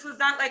clear is this was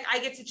not like I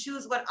get to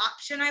choose what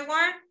option I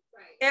want.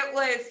 Right. It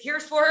was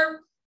here's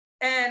for.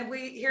 And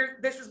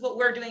this is what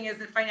we're doing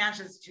as a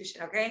financial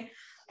institution, okay?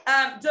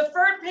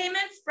 Deferred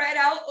payments spread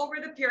out over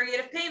the period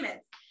of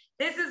payments.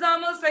 This is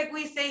almost like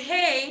we say,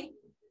 hey,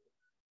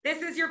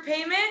 this is your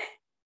payment.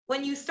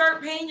 When you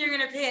start paying, you're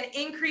gonna pay an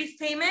increased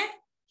payment,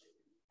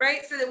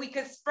 right? So that we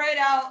could spread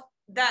out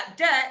that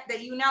debt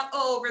that you now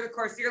owe over the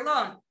course of your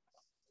loan.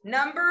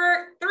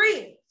 Number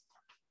 3,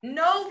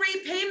 no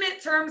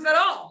repayment terms at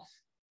all.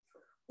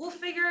 We'll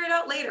figure it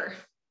out later.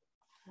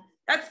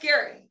 That's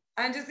scary.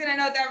 I'm just gonna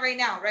note that right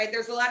now, right?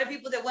 There's a lot of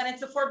people that went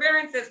into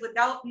forbearances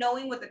without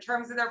knowing what the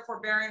terms of their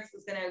forbearance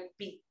was gonna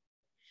be.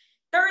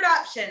 Third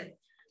option,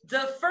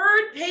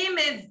 deferred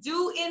payments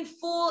due in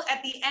full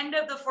at the end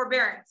of the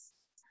forbearance.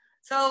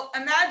 So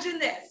imagine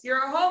this,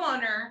 you're a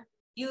homeowner,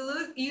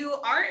 you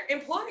aren't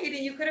employed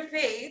and you could have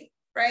paid,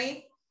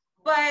 right?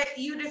 But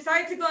you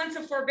decide to go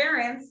into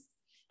forbearance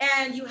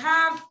and you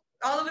have,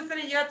 all of a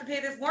sudden you have to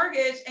pay this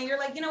mortgage and you're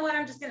like, you know what,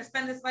 I'm just gonna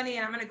spend this money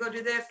and I'm gonna go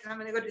do this and I'm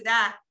gonna go do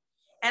that.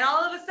 And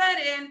all of a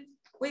sudden,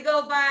 we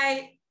go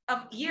by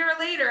a year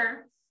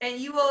later and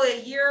you owe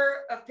a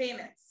year of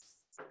payments.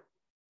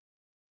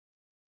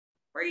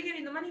 Where are you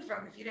getting the money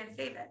from if you didn't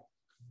save it?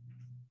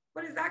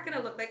 What is that going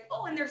to look like?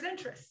 Oh, and there's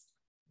interest,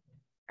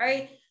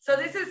 right? So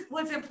this is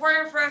what's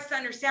important for us to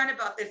understand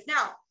about this.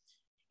 Now,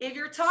 if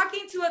you're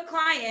talking to a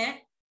client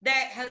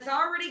that has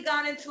already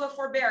gone into a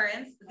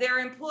forbearance, they're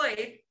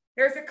employed,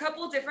 there's a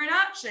couple different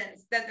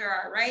options that there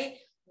are, right?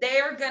 They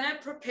are going to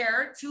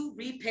prepare to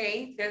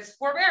repay this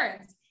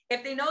forbearance.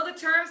 If they know the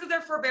terms of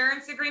their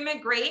forbearance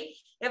agreement, great.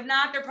 If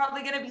not, they're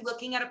probably going to be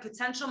looking at a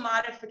potential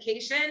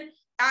modification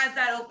as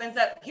that opens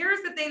up.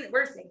 Here's the thing that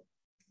we're seeing.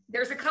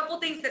 There's a couple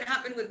things that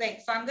happen with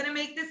banks. So I'm going to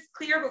make this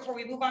clear before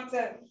we move on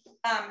to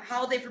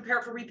how they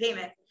prepare for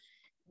repayment.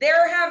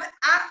 There have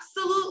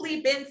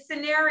absolutely been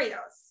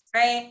scenarios,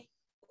 right?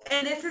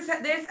 And this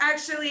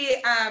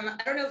actually, I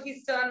don't know if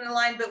he's still on the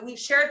line, but we've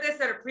shared this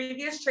at a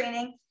previous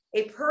training,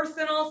 a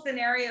personal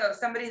scenario of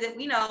somebody that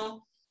we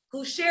know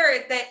who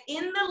shared that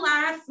in the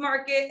last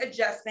market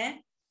adjustment,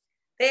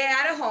 they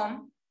had a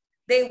home,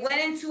 they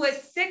went into a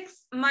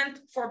 6-month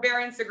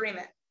forbearance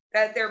agreement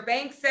that their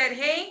bank said,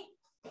 hey,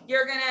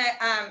 you're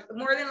gonna,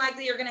 more than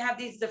likely, you're gonna have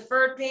these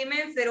deferred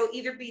payments that'll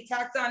either be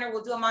tacked on or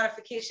we'll do a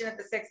modification at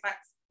the 6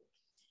 months.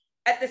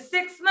 At the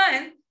 6th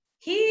month,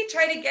 he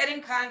tried to get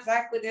in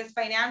contact with his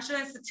financial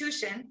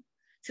institution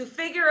to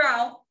figure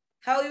out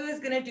how he was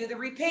gonna do the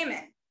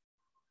repayment.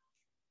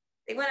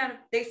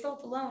 They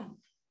sold the loan.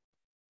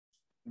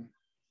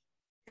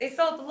 They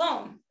sold the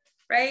loan,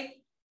 right?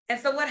 And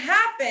so what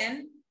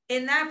happened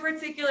in that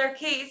particular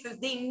case is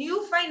the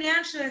new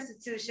financial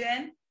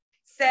institution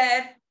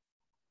said,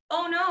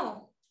 oh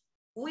no,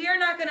 we are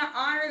not gonna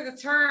honor the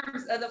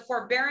terms of the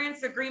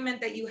forbearance agreement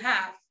that you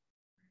have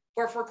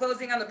for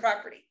foreclosing on the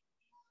property.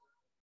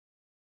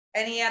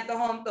 And he had the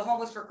home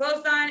was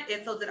foreclosed on,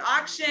 it sold at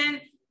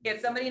auction, he had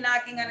somebody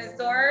knocking on his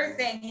door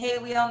saying, hey,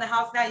 we own the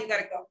house now, you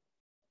gotta go.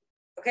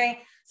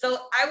 Okay, so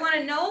I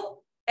wanna know,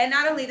 and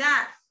not only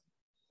that,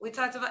 we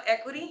talked about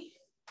equity.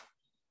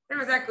 There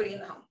was equity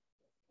in the home.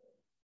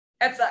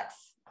 That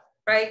sucks,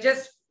 right?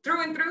 Just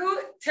through and through,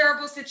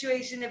 terrible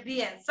situation to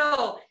be in.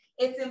 So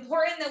it's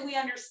important that we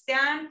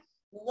understand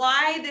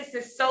why this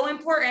is so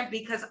important,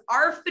 because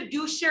our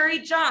fiduciary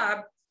job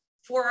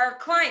for our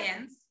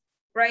clients,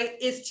 right,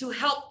 is to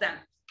help them,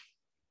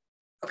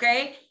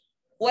 okay?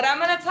 What I'm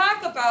gonna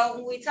talk about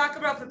when we talk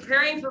about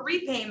preparing for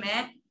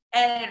repayment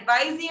and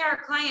advising our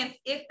clients,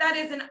 if that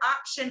is an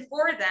option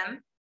for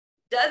them,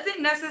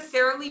 doesn't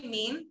necessarily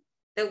mean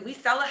that we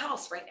sell a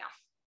house right now.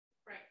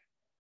 Right.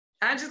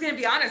 I'm just gonna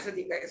be honest with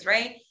you guys,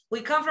 right? We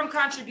come from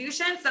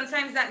contribution.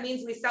 Sometimes that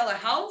means we sell a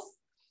house.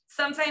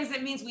 Sometimes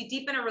it means we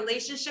deepen a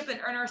relationship and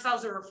earn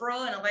ourselves a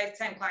referral and a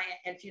lifetime client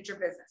and future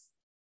business.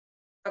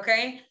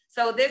 Okay,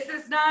 so this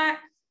is not,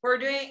 we're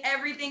doing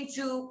everything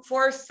to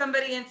force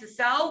somebody in to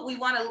sell. We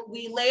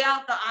lay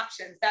out the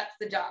options. That's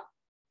the job,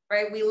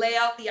 right? We lay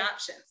out the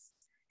options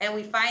and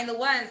we find the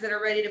ones that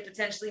are ready to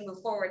potentially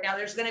move forward. Now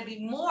there's going to be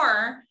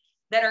more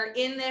that are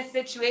in this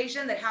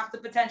situation that have to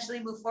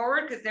potentially move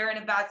forward because they're in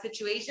a bad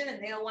situation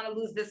and they don't want to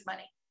lose this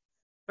money,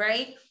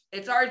 right?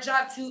 It's our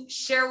job to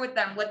share with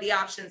them what the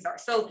options are.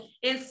 So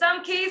in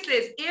some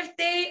cases, if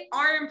they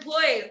are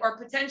employed or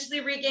potentially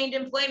regained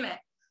employment,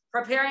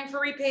 preparing for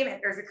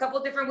repayment, there's a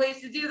couple different ways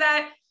to do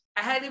that.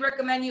 I highly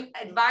recommend you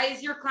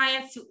advise your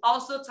clients to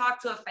also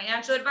talk to a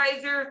financial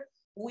advisor.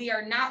 We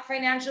are not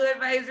financial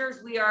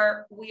advisors. We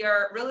are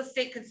real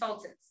estate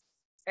consultants,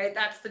 right?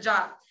 That's the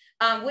job.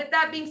 With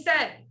that being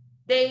said,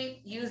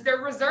 they use their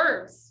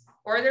reserves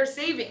or their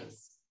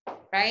savings,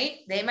 right?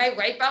 They might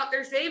wipe out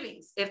their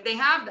savings if they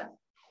have them.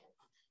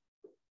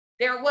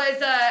 There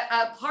was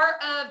a part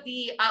of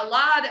the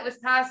law that was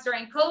passed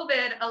during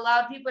COVID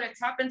allowed people to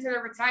tap into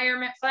their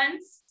retirement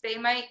funds. They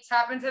might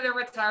tap into their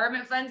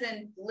retirement funds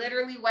and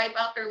literally wipe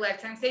out their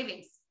lifetime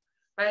savings,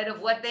 right,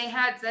 of what they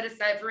had set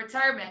aside for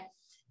retirement.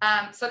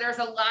 So there's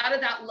a lot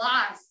of that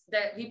loss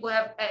that people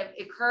have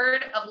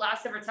incurred of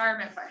loss of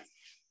retirement funds.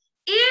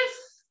 If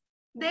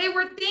they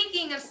were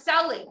thinking of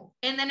selling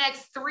in the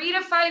next 3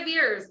 to 5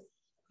 years,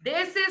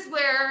 this is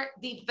where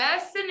the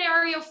best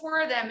scenario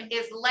for them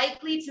is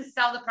likely to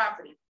sell the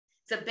property,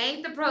 to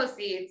bank the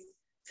proceeds,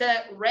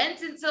 to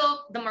rent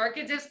until the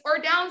market dips or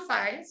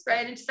downsize,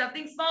 right, into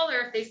something smaller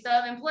if they still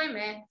have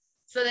employment,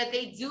 so that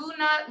they do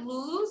not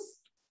lose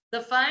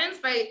the funds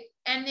by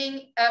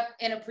ending up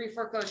in a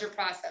pre-foreclosure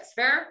process.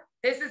 Fair?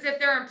 This is if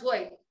they're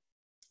employed.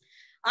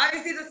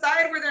 Obviously, the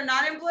side where they're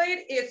not employed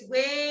is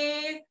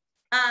way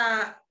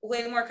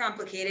more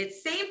complicated.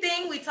 Same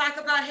thing, we talk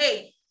about,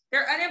 hey,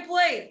 they're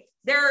unemployed.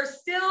 There are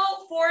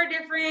still 4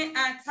 different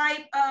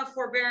type of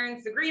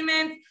forbearance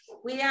agreements.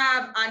 We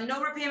have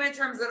no repayment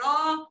terms at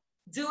all,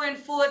 due in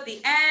full at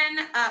the end.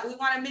 We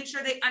want to make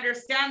sure they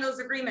understand those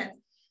agreements.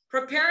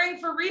 Preparing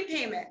for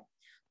repayment,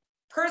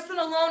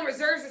 personal loan,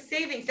 reserves, and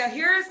savings. Now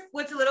here's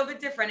what's a little bit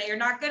different. You're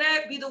not going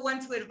to be the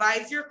one to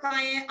advise your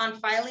client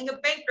on filing a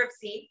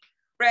bankruptcy,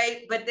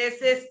 right? But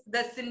this is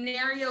the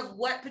scenario of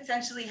what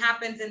potentially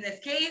happens in this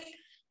case,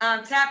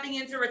 tapping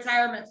into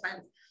retirement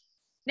funds.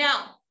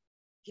 Now,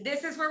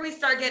 this is where we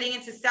start getting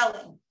into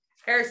selling.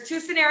 There's two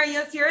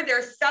scenarios here.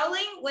 They're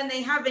selling when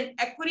they have an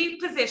equity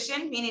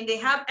position, meaning they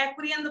have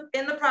equity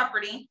in the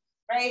property,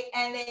 right?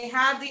 And they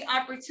have the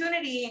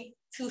opportunity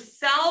to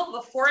sell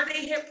before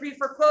they hit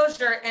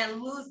pre-foreclosure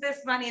and lose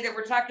this money that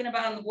we're talking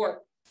about on the board,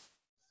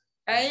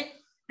 right?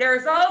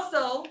 There's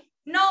also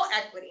no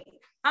equity.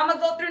 I'm gonna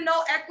go through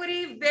no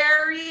equity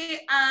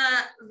very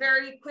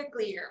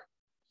quickly here.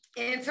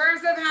 In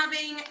terms of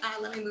having,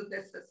 let me move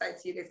this to the side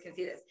so you guys can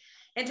see this.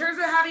 In terms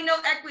of having no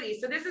equity,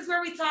 so this is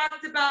where we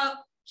talked about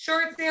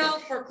short sale,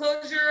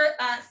 foreclosure,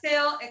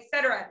 sale,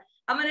 etc.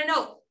 I'm gonna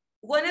note,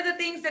 one of the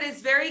things that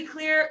is very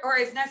clear or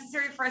is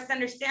necessary for us to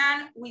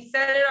understand, we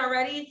said it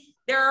already,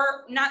 there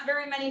are not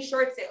very many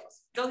short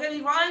sales. Don't get me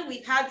wrong,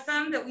 we've had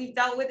some that we've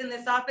dealt with in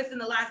this office in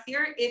the last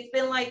year. It's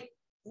been like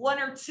 1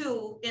 or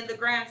 2 in the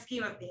grand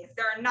scheme of things.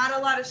 There are not a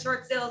lot of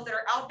short sales that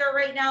are out there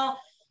right now.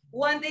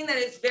 One thing that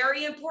is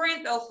very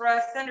important though for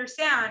us to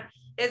understand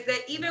is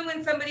that even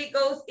when somebody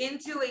goes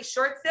into a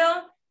short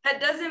sale, that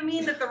doesn't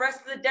mean that the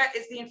rest of the debt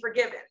is being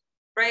forgiven,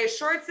 right? A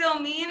short sale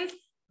means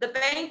the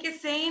bank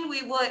is saying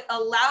we would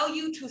allow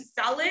you to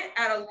sell it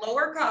at a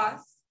lower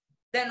cost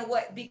than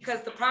what,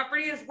 because the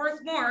property is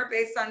worth more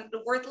based on,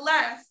 worth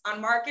less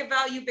on market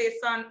value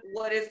based on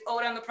what is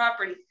owed on the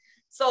property.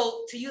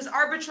 So to use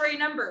arbitrary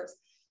numbers,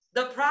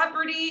 the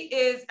property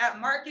is at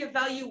market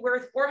value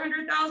worth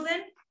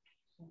 $400,000,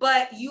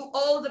 but you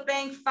owe the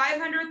bank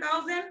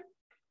 $500,000.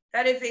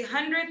 That is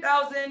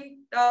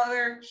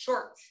 $100,000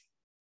 short,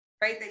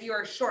 right? That you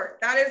are short.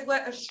 That is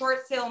what a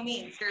short sale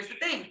means. Here's the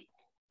thing.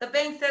 The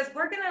bank says,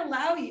 we're going to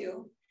allow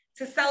you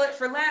to sell it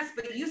for less,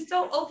 but you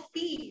still owe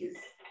fees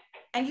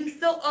and you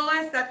still owe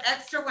us that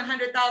extra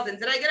 100,000.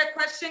 Did I get a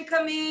question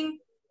coming?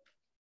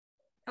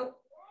 Oh,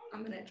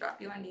 I'm going to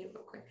drop you on mute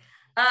real quick.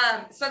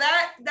 So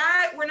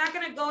that we're not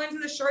going to go into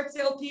the short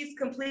sale piece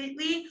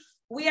completely.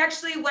 We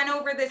actually went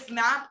over this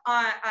map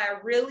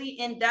really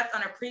in depth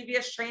on a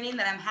previous training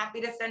that I'm happy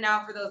to send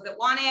out for those that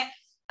want it,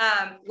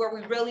 where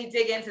we really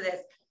dig into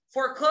this.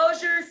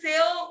 Foreclosure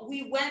that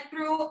we went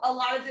through a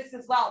lot of this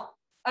as well.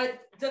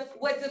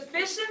 What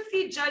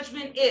deficiency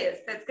judgment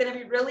is, that's going to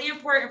be really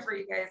important for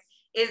you guys,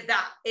 is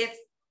that it's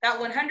that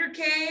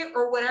 100K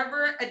or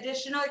whatever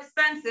additional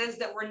expenses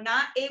that were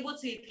not able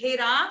to be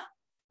paid off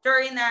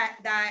during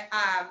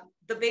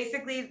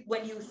basically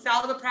when you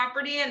sell the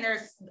property and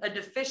there's a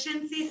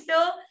deficiency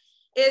still,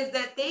 is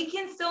that they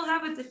can still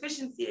have a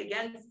deficiency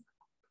against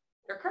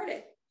their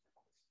credit.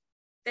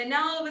 And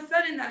now all of a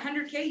sudden that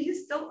 100K, you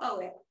still owe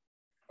it.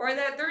 Or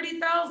that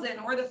 30,000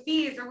 or the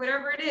fees or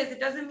whatever it is, it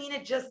doesn't mean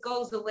it just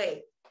goes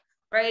away,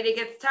 right? It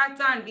gets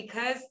tacked on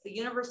because the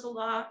universal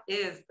law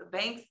is the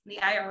banks and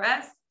the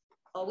IRS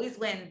always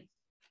win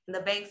and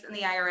the banks and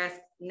the IRS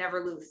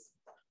never lose,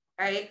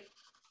 right?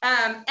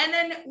 And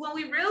then when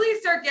we really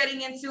start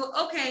getting into,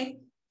 okay,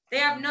 they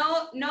have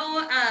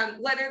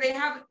whether they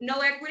have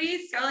no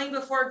equity, selling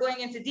before going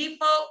into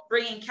default,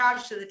 bringing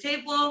cash to the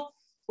table.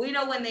 We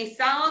know when they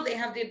sell, they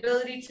have the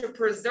ability to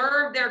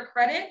preserve their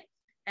credit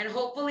and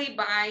hopefully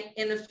buy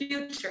in the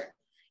future.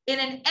 In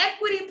an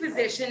equity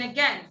position,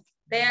 again,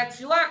 they have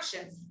 2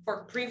 options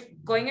for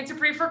going into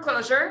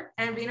pre-foreclosure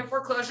and being a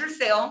foreclosure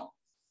sale,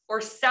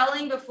 or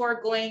selling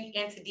before going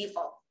into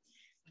default.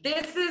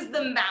 This is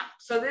the map.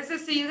 So this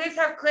is so you guys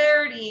have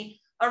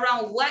clarity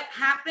around what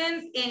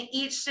happens in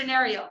each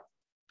scenario.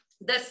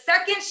 The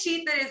second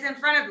sheet that is in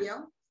front of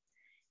you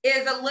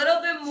is a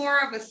little bit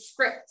more of a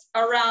script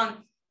around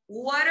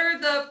what are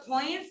the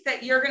points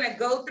that you're going to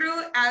go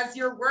through as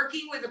you're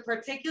working with a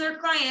particular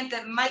client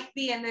that might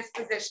be in this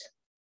position,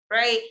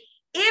 right?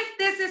 If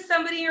this is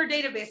somebody in your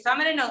database, so I'm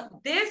going to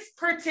note this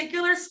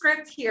particular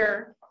script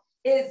here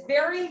is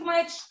very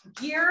much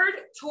geared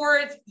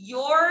towards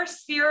your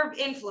sphere of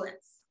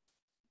influence.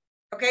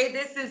 Okay,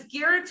 this is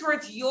geared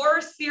towards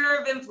your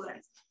sphere of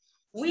influence.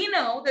 We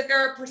know that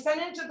there are a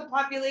percentage of the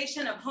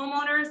population of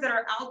homeowners that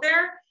are out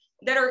there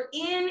that are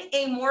in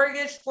a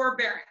mortgage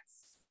forbearance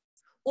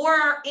or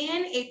are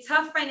in a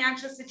tough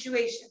financial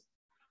situation.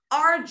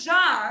 Our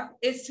job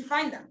is to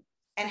find them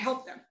and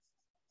help them,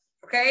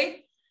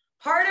 okay?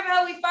 Part of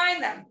how we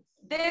find them,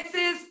 this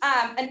is,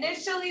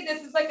 initially,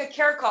 this is like a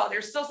care call.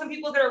 There's still some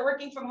people that are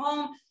working from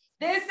home.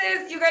 This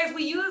is, you guys,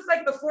 we use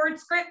like the Ford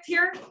script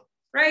here,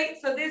 right?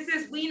 So this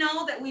is, we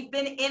know that we've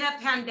been in a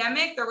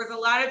pandemic. There was a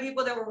lot of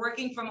people that were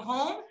working from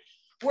home.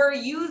 We're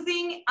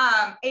using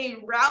a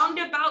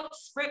roundabout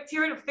script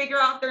here to figure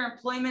out their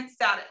employment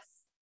status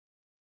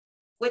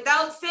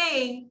without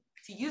saying,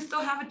 do you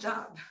still have a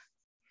job,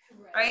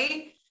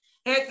 right?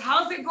 It's,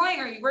 how's it going?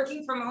 Are you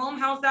working from home?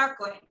 How's that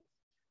going,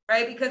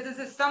 right? Because this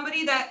is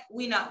somebody that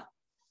we know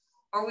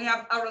or we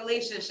have a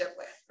relationship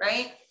with,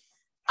 right?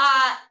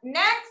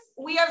 Next,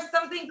 we have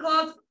something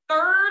called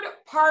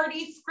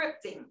third-party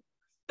scripting.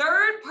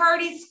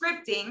 Third-party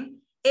scripting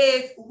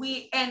is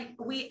we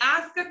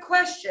ask a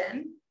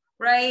question,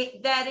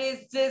 right, that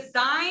is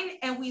designed,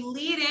 and we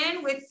lead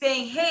in with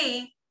saying,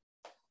 hey,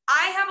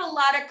 I have a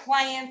lot of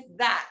clients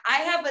that I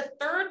have a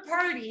third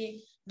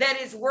party that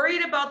is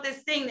worried about this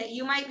thing that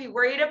you might be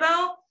worried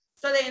about.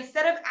 So that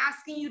instead of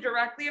asking you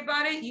directly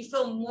about it, you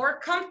feel more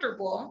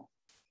comfortable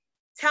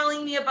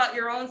telling me about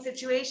your own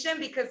situation,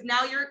 because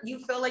now you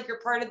feel like you're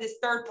part of this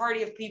third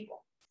party of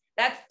people.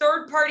 That's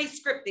third party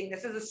scripting.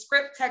 This is a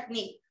script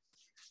technique.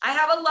 I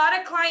have a lot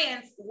of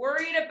clients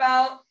worried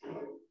about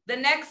the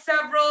next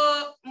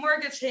several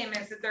mortgage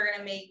payments that they're going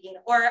to make,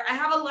 or I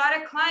have a lot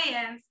of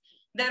clients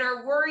that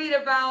are worried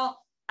about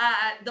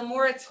the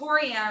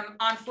moratorium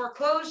on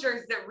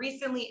foreclosures that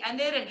recently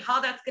ended and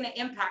how that's going to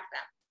impact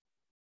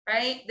them,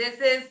 right? This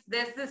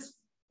is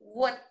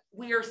what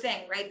we are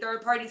saying, right?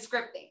 Third party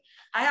scripting.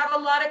 I have a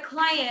lot of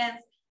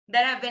clients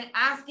that have been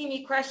asking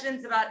me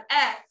questions about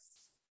X.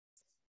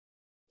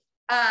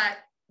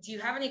 Do you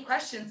have any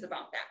questions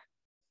about that,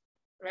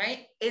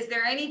 right? Is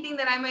there anything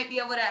that I might be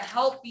able to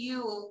help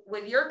you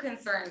with your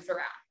concerns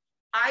around?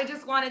 I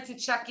just wanted to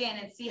check in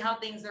and see how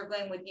things are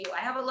going with you. I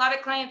have a lot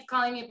of clients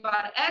calling me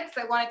about X.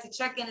 I wanted to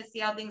check in and see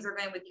how things are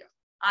going with you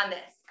on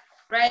this,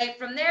 right?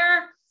 From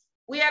there,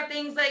 we have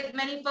things like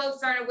many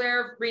folks aren't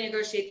aware of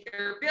renegotiate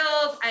their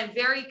bills. I'm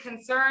very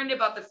concerned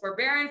about the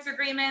forbearance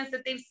agreements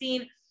that they've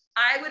seen.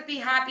 I would be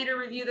happy to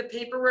review the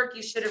paperwork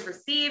you should have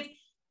received.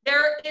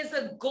 There is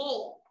a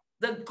goal.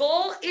 The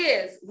goal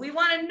is we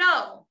want to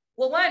know,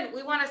 well, one,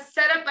 we want to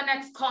set up a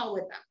next call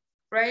with them,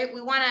 right?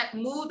 We want to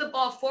move the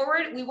ball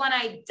forward. We want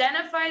to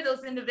identify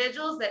those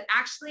individuals that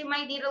actually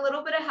might need a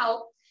little bit of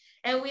help.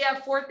 And we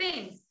have 4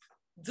 things.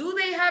 Do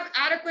they have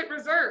adequate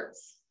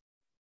reserves?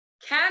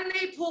 Can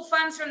they pull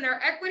funds from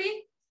their equity?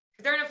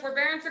 If they're in a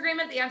forbearance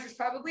agreement, the answer is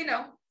probably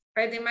no,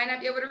 right? They might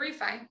not be able to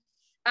refi.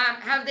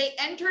 Have they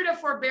entered a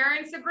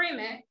forbearance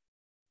agreement?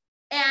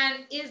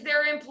 And is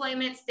their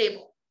employment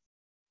stable?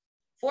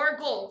 4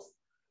 goals.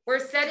 We're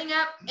setting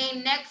up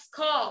a next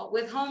call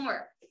with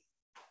homework.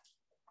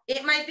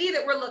 It might be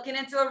that we're looking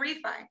into a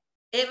refi.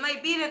 It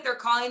might be that they're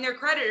calling their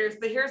creditors,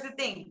 but here's the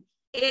thing.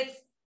 It's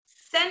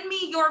send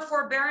me your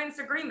forbearance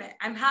agreement.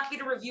 I'm happy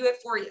to review it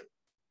for you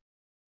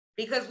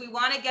because we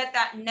want to get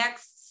that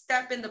next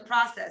step in the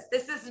process.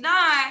 This is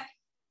not,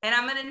 and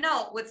I'm going to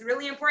note what's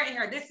really important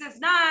here. This is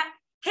not,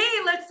 hey,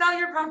 let's sell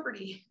your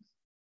property,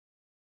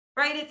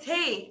 right? It's,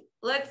 hey,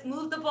 let's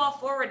move the ball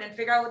forward and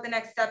figure out what the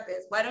next step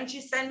is. Why don't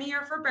you send me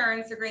your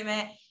forbearance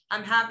agreement?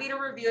 I'm happy to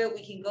review it.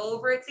 We can go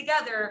over it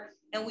together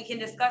and we can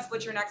discuss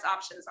what your next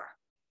options are.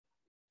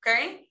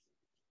 Okay.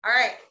 All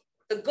right.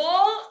 The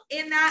goal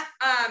in that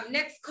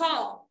next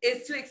call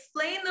is to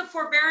explain the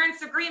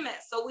forbearance agreement.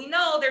 So we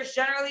know there's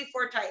generally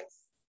 4 types.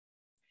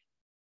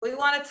 We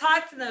want to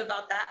talk to them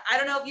about that. I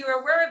don't know if you are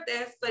aware of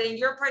this, but in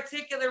your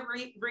particular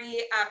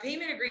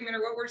payment agreement,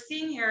 or what we're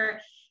seeing here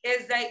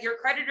is that your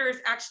creditors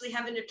actually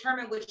haven't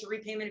determined which your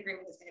repayment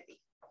agreement is going to be.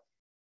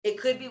 It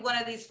could be one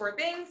of these 4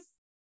 things.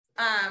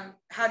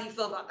 How do you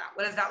feel about that?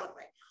 What does that look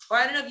like? Or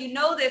I don't know if you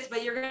know this,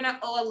 but you're going to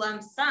owe a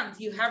lump sum.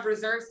 Do you have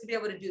reserves to be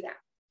able to do that?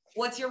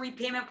 What's your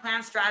repayment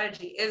plan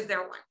strategy? Is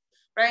there one,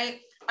 right?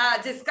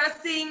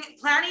 Discussing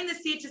planting the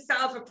seed to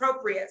sell if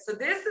appropriate. So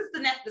this is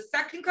the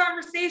second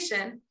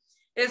conversation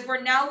is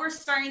where now we're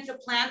starting to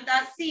plant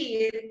that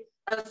seed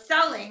of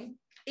selling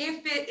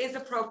if it is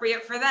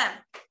appropriate for them.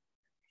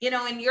 You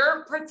know, in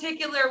your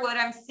particular, what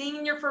I'm seeing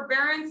in your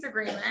forbearance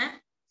agreement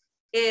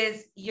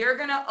is you're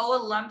going to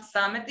owe a lump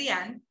sum at the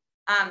end.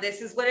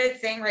 This is what it's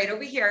saying right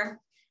over here.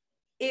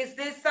 Is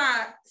this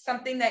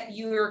something that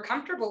you're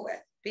comfortable with?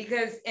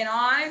 Because in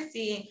all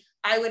honesty,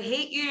 I would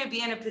hate you to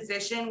be in a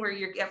position where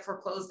you get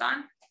foreclosed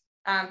on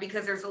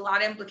because there's a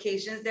lot of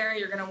implications there.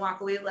 You're going to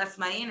walk away with less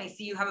money. And I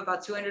see you have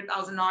about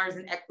 $200,000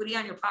 in equity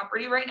on your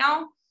property right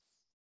now.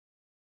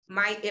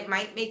 It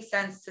might make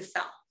sense to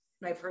sell,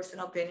 my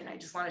personal opinion. I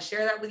just want to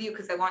share that with you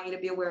because I want you to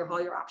be aware of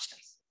all your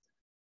options,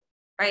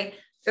 right?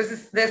 This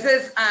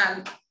is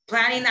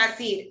planting that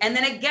seed. And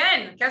then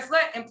again, guess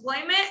what?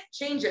 Employment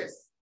changes.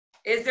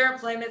 Is their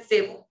employment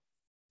stable?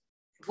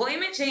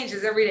 Employment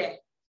changes every day,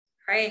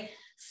 right?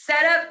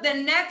 Set up the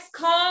next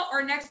call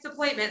or next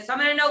appointment. So I'm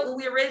going to note when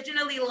we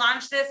originally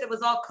launched this, it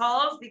was all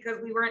calls because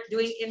we weren't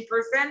doing in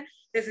person.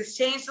 This has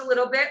changed a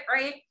little bit,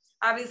 right?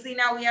 Obviously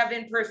now we have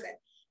in person.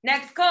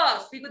 Next call,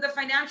 speak with a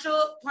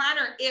financial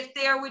planner if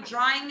they are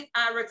withdrawing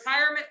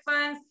retirement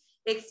funds,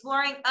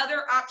 exploring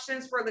other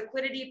options for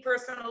liquidity,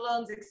 personal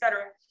loans,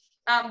 etc.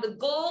 The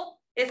goal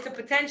is to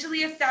potentially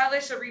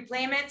establish a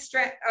repayment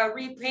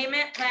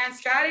plan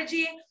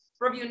strategy,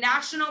 review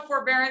national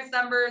forbearance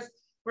numbers,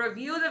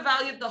 review the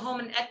value of the home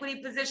and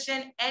equity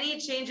position,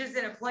 any changes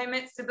in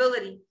employment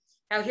stability.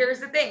 Now, here's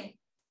the thing.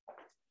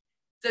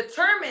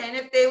 Determine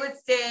if they would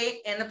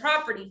stay in the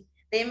property.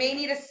 They may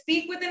need to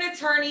speak with an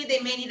attorney. They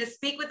may need to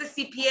speak with a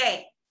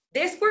CPA.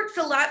 This works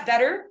a lot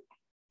better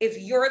if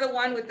you're the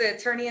one with the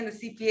attorney and the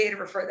CPA to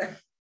refer them,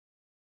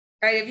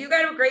 right? If you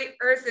got a great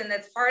person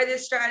that's part of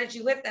this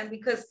strategy with them,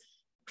 because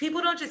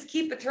people don't just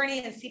keep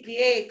attorney and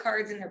CPA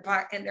cards in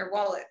their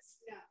wallets,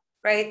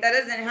 right? That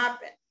doesn't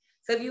happen.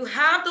 So if you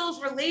have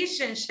those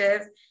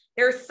relationships,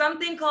 there's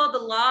something called the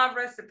law of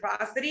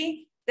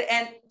reciprocity.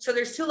 And so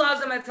there's 2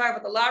 laws I'm going to talk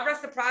about, the law of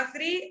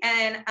reciprocity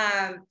and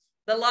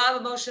the law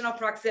of emotional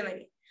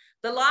proximity.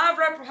 The law of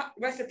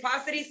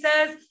reciprocity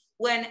says,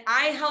 when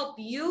I help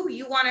you,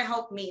 you want to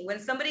help me. When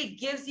somebody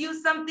gives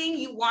you something,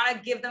 you want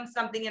to give them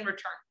something in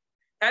return.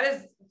 That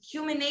is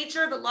human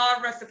nature, the law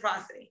of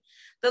reciprocity.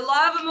 The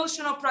law of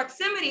emotional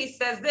proximity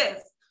says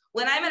this: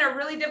 when I'm in a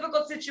really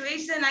difficult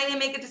situation and I need to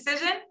make a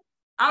decision,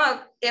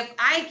 if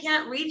I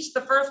can't reach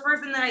the first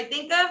person that I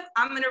think of,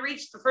 I'm going to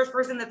reach the first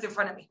person that's in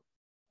front of me.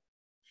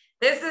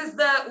 This is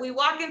we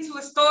walk into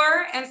a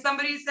store and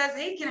somebody says,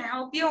 hey, can I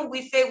help you? And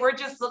we say, we're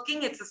just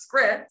looking. It's a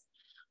script,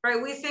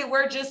 right? We say,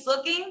 we're just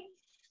looking.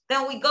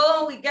 Then we go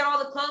and we get all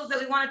the clothes that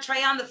we want to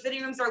try on. The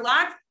fitting rooms are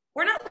locked.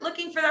 We're not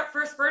looking for that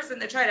first person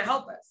to try to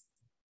help us.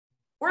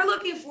 We're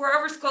looking for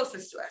whoever's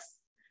closest to us.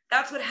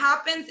 That's what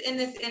happens in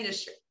this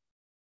industry,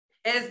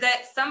 is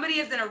that somebody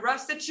is in a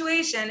rough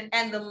situation,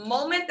 and the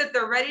moment that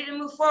they're ready to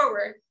move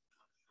forward,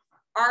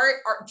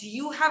 do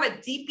you have a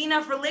deep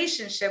enough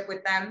relationship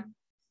with them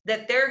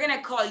that they're going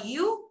to call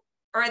you,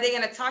 or are they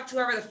going to talk to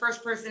whoever the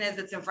first person is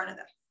that's in front of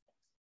them?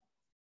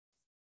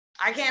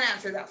 I can't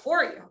answer that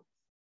for you.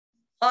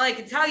 All I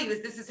can tell you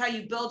is this is how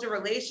you build a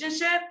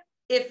relationship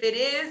if it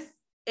is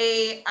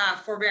a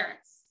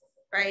forbearance,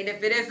 right?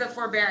 If it is a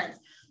forbearance.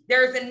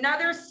 There's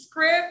another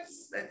script.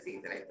 Let's see,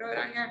 did I throw it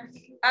on here?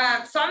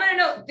 So I'm going to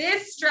note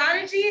this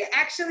strategy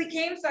actually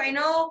came, so I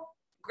know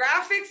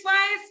graphics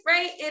wise,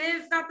 right? It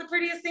is not the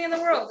prettiest thing in the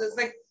world. It's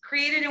like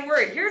created in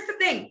Word. Here's the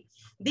thing.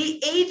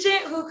 The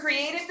agent who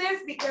created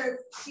this, because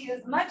she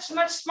is much,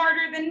 much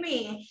smarter than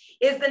me,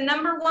 is the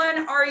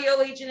 #1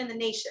 REO agent in the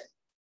nation.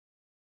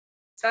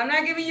 So I'm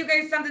not giving you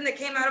guys something that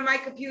came out of my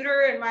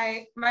computer and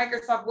my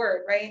Microsoft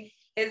Word, right?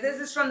 This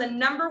is from the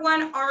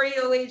 #1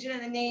 REO agent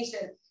in the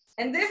nation.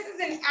 And this is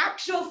an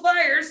actual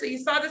flyer. So you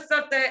saw the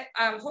stuff that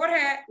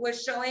Jorge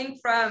was showing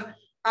from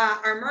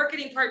our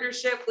marketing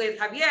partnership with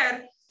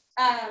Javier.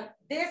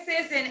 This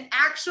is an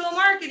actual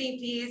marketing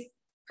piece.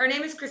 Her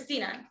name is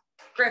Christina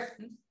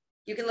Griffin.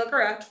 You can look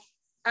her up.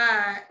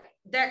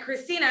 That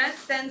Christina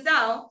sends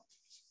out,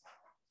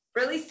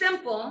 really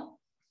simple,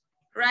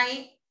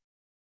 right?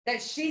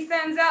 That she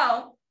sends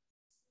out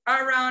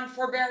around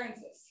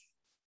forbearances,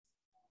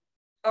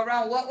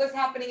 around what was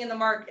happening in the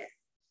market.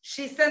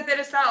 She sent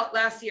this out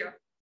last year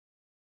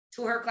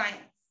to her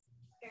clients.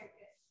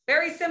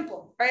 Very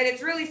simple, right?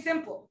 It's really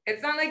simple.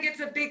 It's not like it's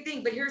a big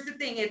thing, but here's the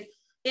thing. It's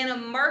in a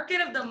market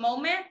of the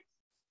moment,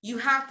 you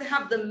have to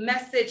have the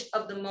message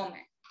of the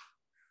moment.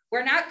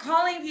 We're not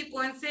calling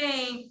people and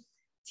saying,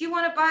 do you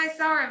want to buy,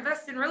 sell, or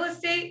invest in real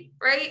estate,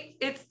 right?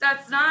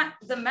 That's not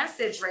the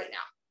message right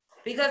now,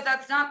 because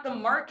that's not the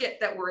market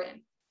that we're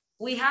in.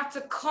 We have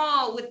to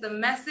call with the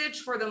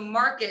message for the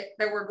market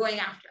that we're going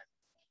after,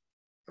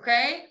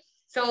 okay?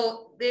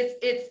 So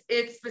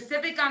it's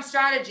specific on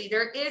strategy.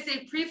 There is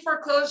a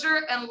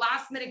pre-foreclosure and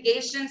loss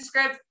mitigation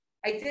script.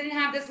 I didn't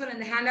have this one in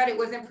the handout. It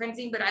wasn't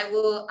printing, but I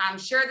will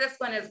share this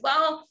one as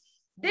well.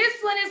 This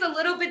one is a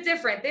little bit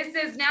different. This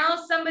is now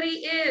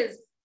somebody is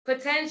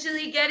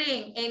potentially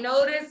getting a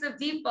notice of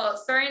default,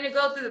 starting to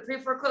go through the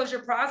pre-foreclosure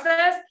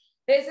process.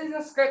 This is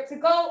a script to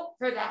go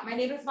for that. My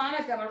name is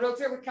Monica. I'm a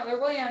realtor with Keller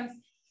Williams.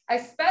 I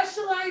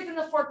specialize in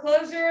the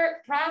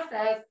foreclosure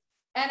process,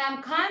 and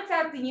I'm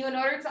contacting you in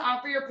order to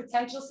offer your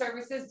potential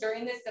services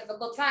during this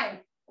difficult time.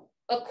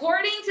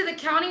 According to the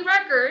county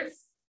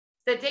records,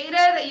 the data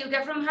that you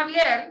get from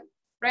Javier,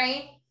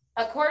 right?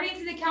 According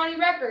to the county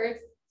records,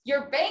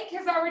 your bank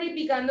has already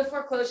begun the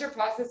foreclosure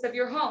process of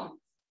your home.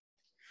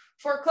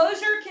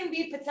 Foreclosure can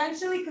be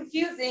potentially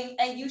confusing,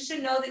 and you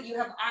should know that you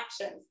have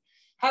options.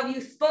 Have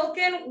you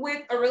spoken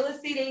with a real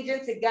estate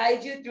agent to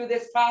guide you through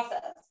this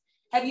process?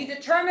 Have you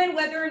determined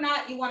whether or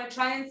not you want to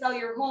try and sell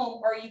your home,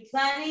 or are you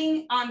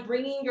planning on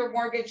bringing your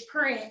mortgage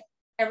current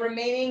and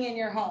remaining in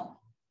your home?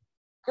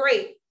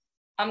 Great.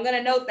 I'm going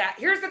to note that.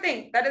 Here's the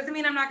thing. That doesn't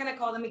mean I'm not going to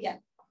call them again.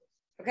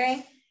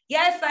 Okay.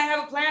 Yes, I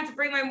have a plan to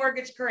bring my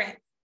mortgage current.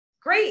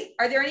 Great.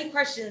 Are there any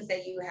questions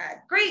that you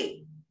had?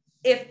 Great.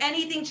 If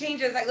anything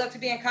changes, I'd love to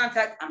be in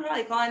contact. I'm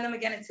probably calling them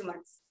again in 2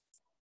 months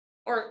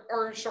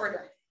or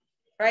shorter,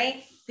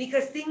 right?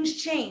 Because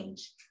things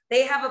change.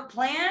 They have a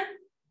plan,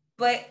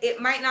 but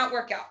it might not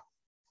work out,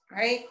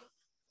 right?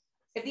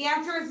 If the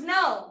answer is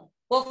no,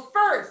 well,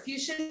 first, you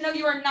should know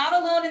you are not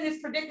alone in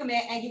this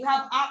predicament and you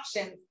have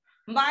options.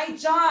 My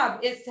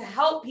job is to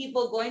help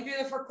people going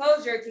through the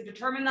foreclosure to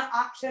determine the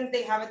options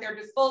they have at their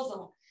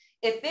disposal.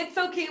 If it's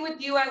okay with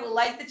you, I would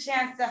like the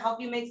chance to help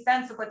you make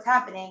sense of what's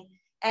happening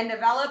and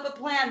develop a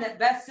plan that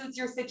best suits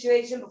your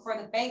situation before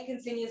the bank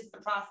continues the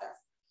process.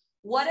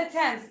 What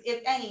attempts,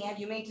 if any, have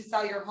you made to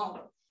sell your home?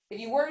 If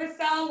you were to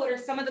sell, what are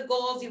some of the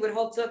goals you would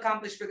hope to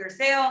accomplish for their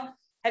sale?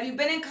 Have you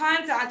been in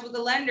contact with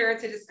the lender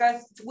to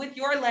discuss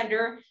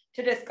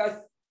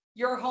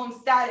your home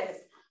status?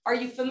 Are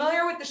you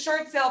familiar with the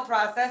short sale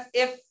process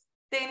if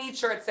they need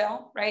short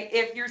sale, right?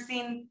 If you're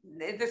seeing,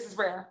 this is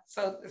rare,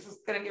 so this is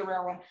going to be a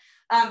rare one.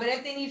 But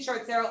if they need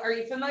short sale, are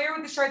you familiar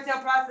with the short sale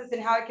process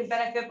and how it can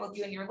benefit both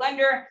you and your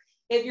lender?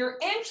 If you're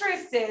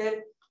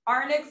interested,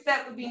 our next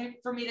step would be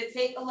for me to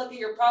take a look at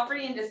your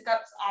property and discuss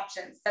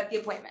options, set the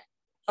appointment.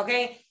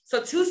 Okay,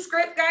 so 2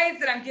 script guides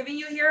that I'm giving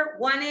you here.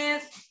 One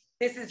is,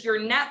 this is your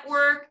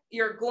network.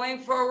 You're going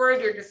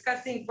forward. You're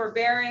discussing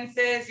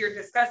forbearances. You're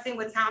discussing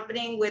what's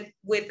happening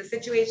with the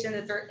situation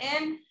that they're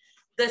in.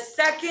 The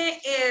second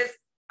is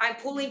I'm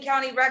pulling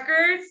county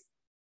records,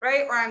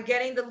 right? Or I'm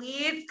getting the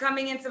leads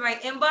coming into my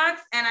inbox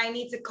and I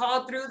need to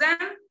call through them.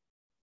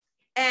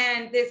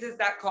 And this is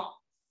that call.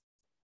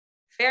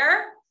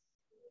 Fair?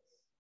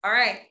 All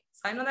right.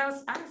 So I know that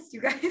was fast,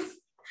 you guys.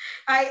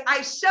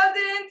 I shoved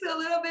it into a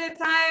little bit of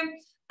time.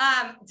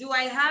 Do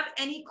I have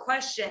any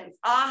questions,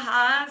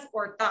 ahas,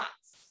 or thoughts?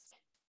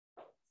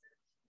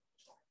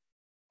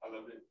 I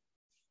love it.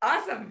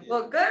 Awesome.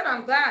 Well, good.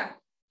 I'm glad.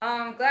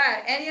 I'm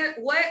glad.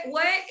 What,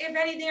 if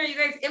anything, are you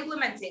guys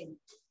implementing?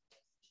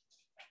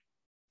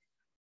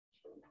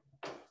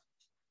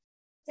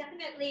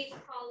 Definitely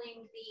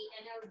calling the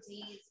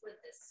NODs with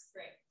the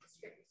script. The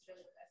script is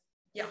really good.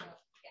 Yeah.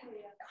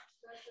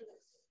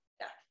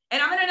 Yeah.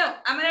 And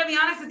I'm gonna be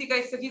honest with you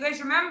guys. So if you guys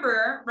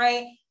remember,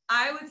 right,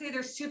 I would say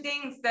there's two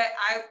things that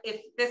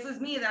if this was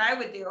me, that I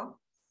would do,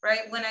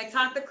 right? When I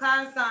taught the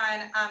class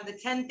on the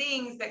 10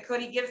 things that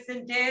Cody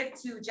Gibson did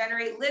to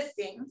generate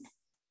listings,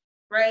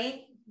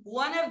 right?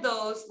 One of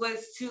those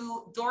was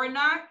to door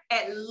knock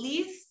at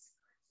least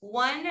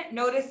one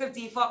notice of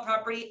default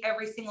property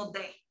every single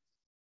day.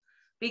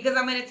 Because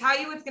I'm going to tell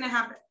you what's going to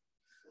happen.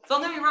 So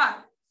don't get me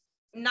wrong.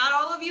 Not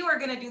all of you are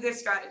going to do this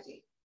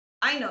strategy.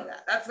 I know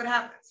that. That's what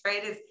happens,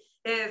 right?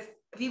 Is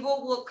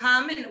people will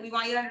come and we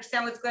want you to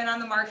understand what's going on in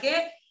the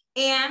market.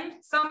 And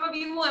some of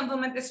you will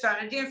implement this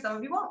strategy and some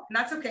of you won't. And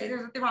that's okay.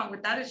 There's nothing wrong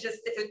with that. It's just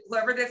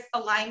whoever this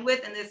aligned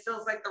with and this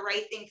feels like the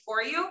right thing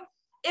for you,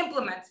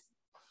 implement.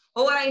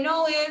 But what I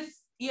know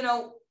is, you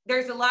know,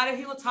 there's a lot of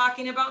people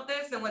talking about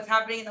this and what's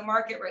happening in the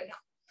market right now.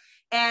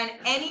 And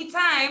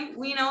anytime,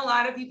 we know a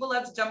lot of people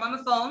love to jump on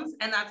the phones,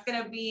 and that's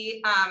going to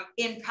be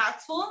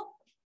impactful.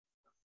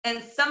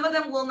 And some of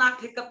them will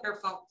not pick up their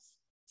phones.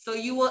 So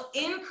you will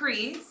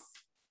increase,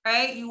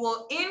 right? You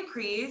will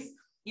increase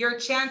your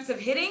chance of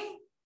hitting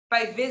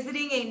by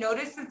visiting a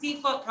notice of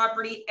default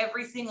property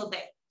every single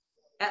day,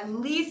 at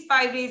least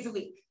 5 days a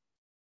week.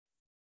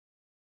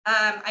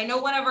 I know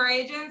one of our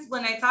agents,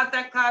 when I taught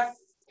that class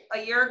a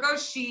year ago,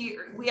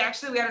 we had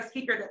a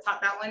speaker that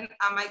taught that one,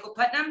 Michael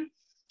Putnam.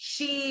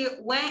 She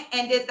went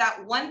and did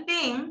that one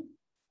thing,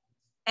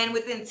 and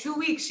within 2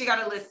 weeks, she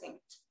got a listing.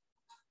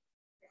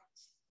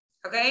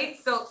 Okay,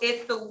 so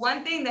it's the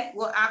one thing that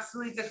will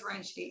absolutely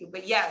differentiate you.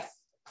 But yes,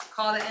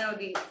 call the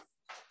NODs.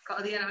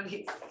 Call the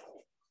NODs.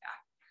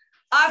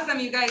 Yeah. Awesome,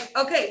 you guys.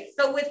 Okay,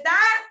 so with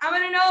that, I'm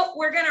gonna know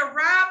we're gonna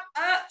wrap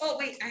up. Oh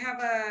wait, I have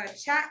a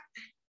chat.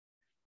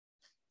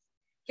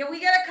 Can we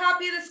get a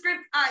copy of the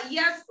script?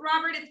 Yes,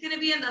 Robert, it's gonna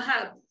be in the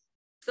hub.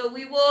 So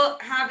we will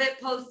have it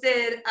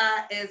posted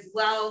as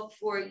well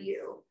for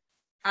you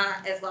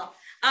as well.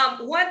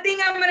 One thing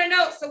I'm gonna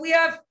note, so we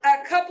have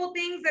a couple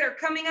things that are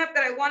coming up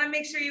that I wanna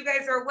make sure you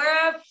guys are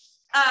aware of.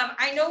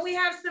 I know we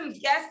have some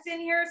guests in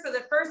here. So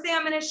the first thing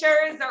I'm gonna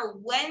share is our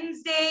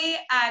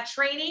Wednesday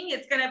training.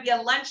 It's gonna be a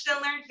lunch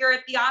and learn here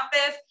at the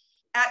office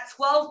at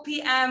 12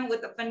 p.m.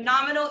 with a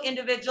phenomenal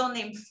individual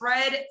named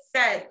Fred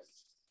Said.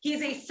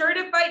 He's a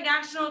certified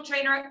national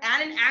trainer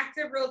and an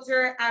active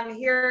realtor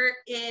here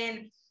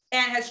and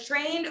has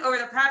trained over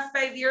the past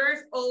 5 years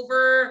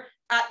over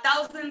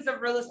thousands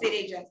of real estate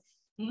agents.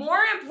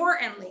 More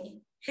importantly,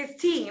 his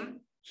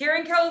team here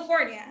in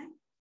California,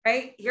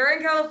 right? Here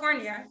in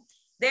California,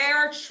 they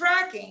are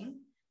tracking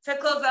to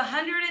close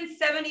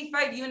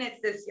 175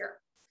 units this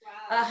year.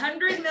 Wow.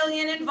 100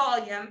 million in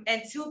volume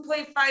and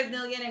 2.5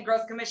 million in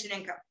gross commission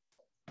income.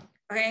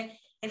 Okay,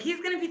 and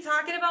he's gonna be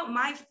talking about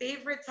my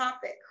favorite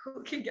topic.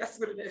 Who can guess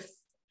what it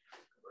is?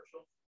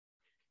 Commercial.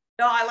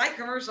 No, I like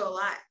commercial a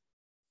lot.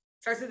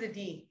 Starts with a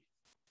D.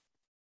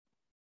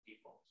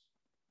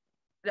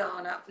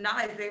 No, not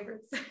my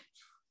favorites.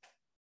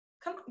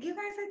 Come on, you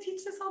guys, I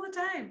teach this all the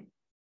time.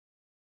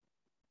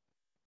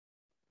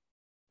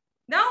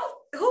 No,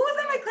 who was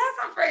in my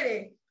class on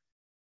Friday?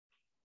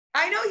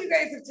 I know you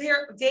guys have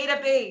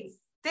database.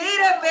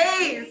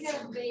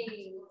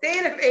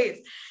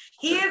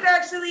 He is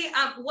actually,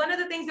 one of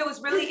the things that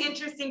was really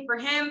interesting for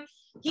him,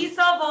 he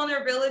saw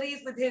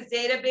vulnerabilities with his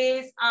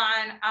database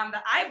on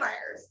the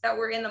iBuyers that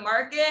were in the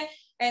market.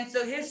 And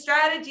so his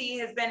strategy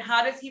has been,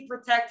 how does he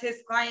protect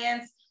his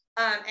clients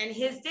and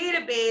his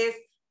database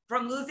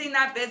from losing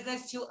that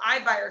business to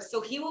iBuyers?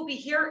 So he will be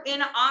here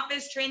in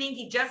office training.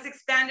 He just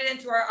expanded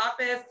into our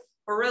office.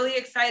 We're really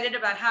excited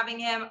about having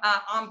him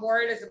on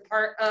board as a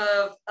part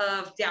of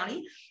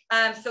Downey.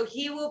 So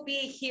he will be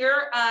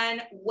here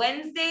on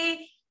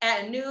Wednesday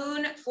at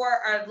noon for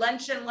our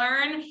lunch and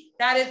learn.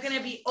 That is going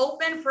to be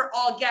open for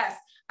all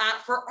guests.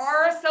 For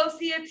our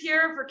associates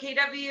here for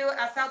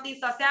KW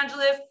Southeast Los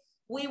Angeles,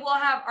 we will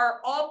have our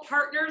all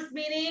partners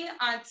meeting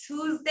on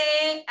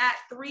Tuesday at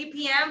 3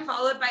 p.m.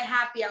 followed by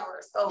happy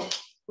hour. So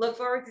look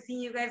forward to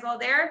seeing you guys all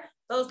there.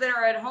 Those that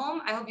are at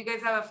home, I hope you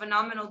guys have a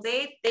phenomenal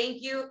day.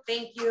 Thank you,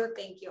 thank you,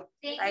 thank you.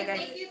 Thank Bye, you,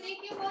 guys.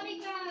 thank you,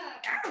 Monica.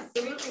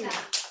 Absolutely.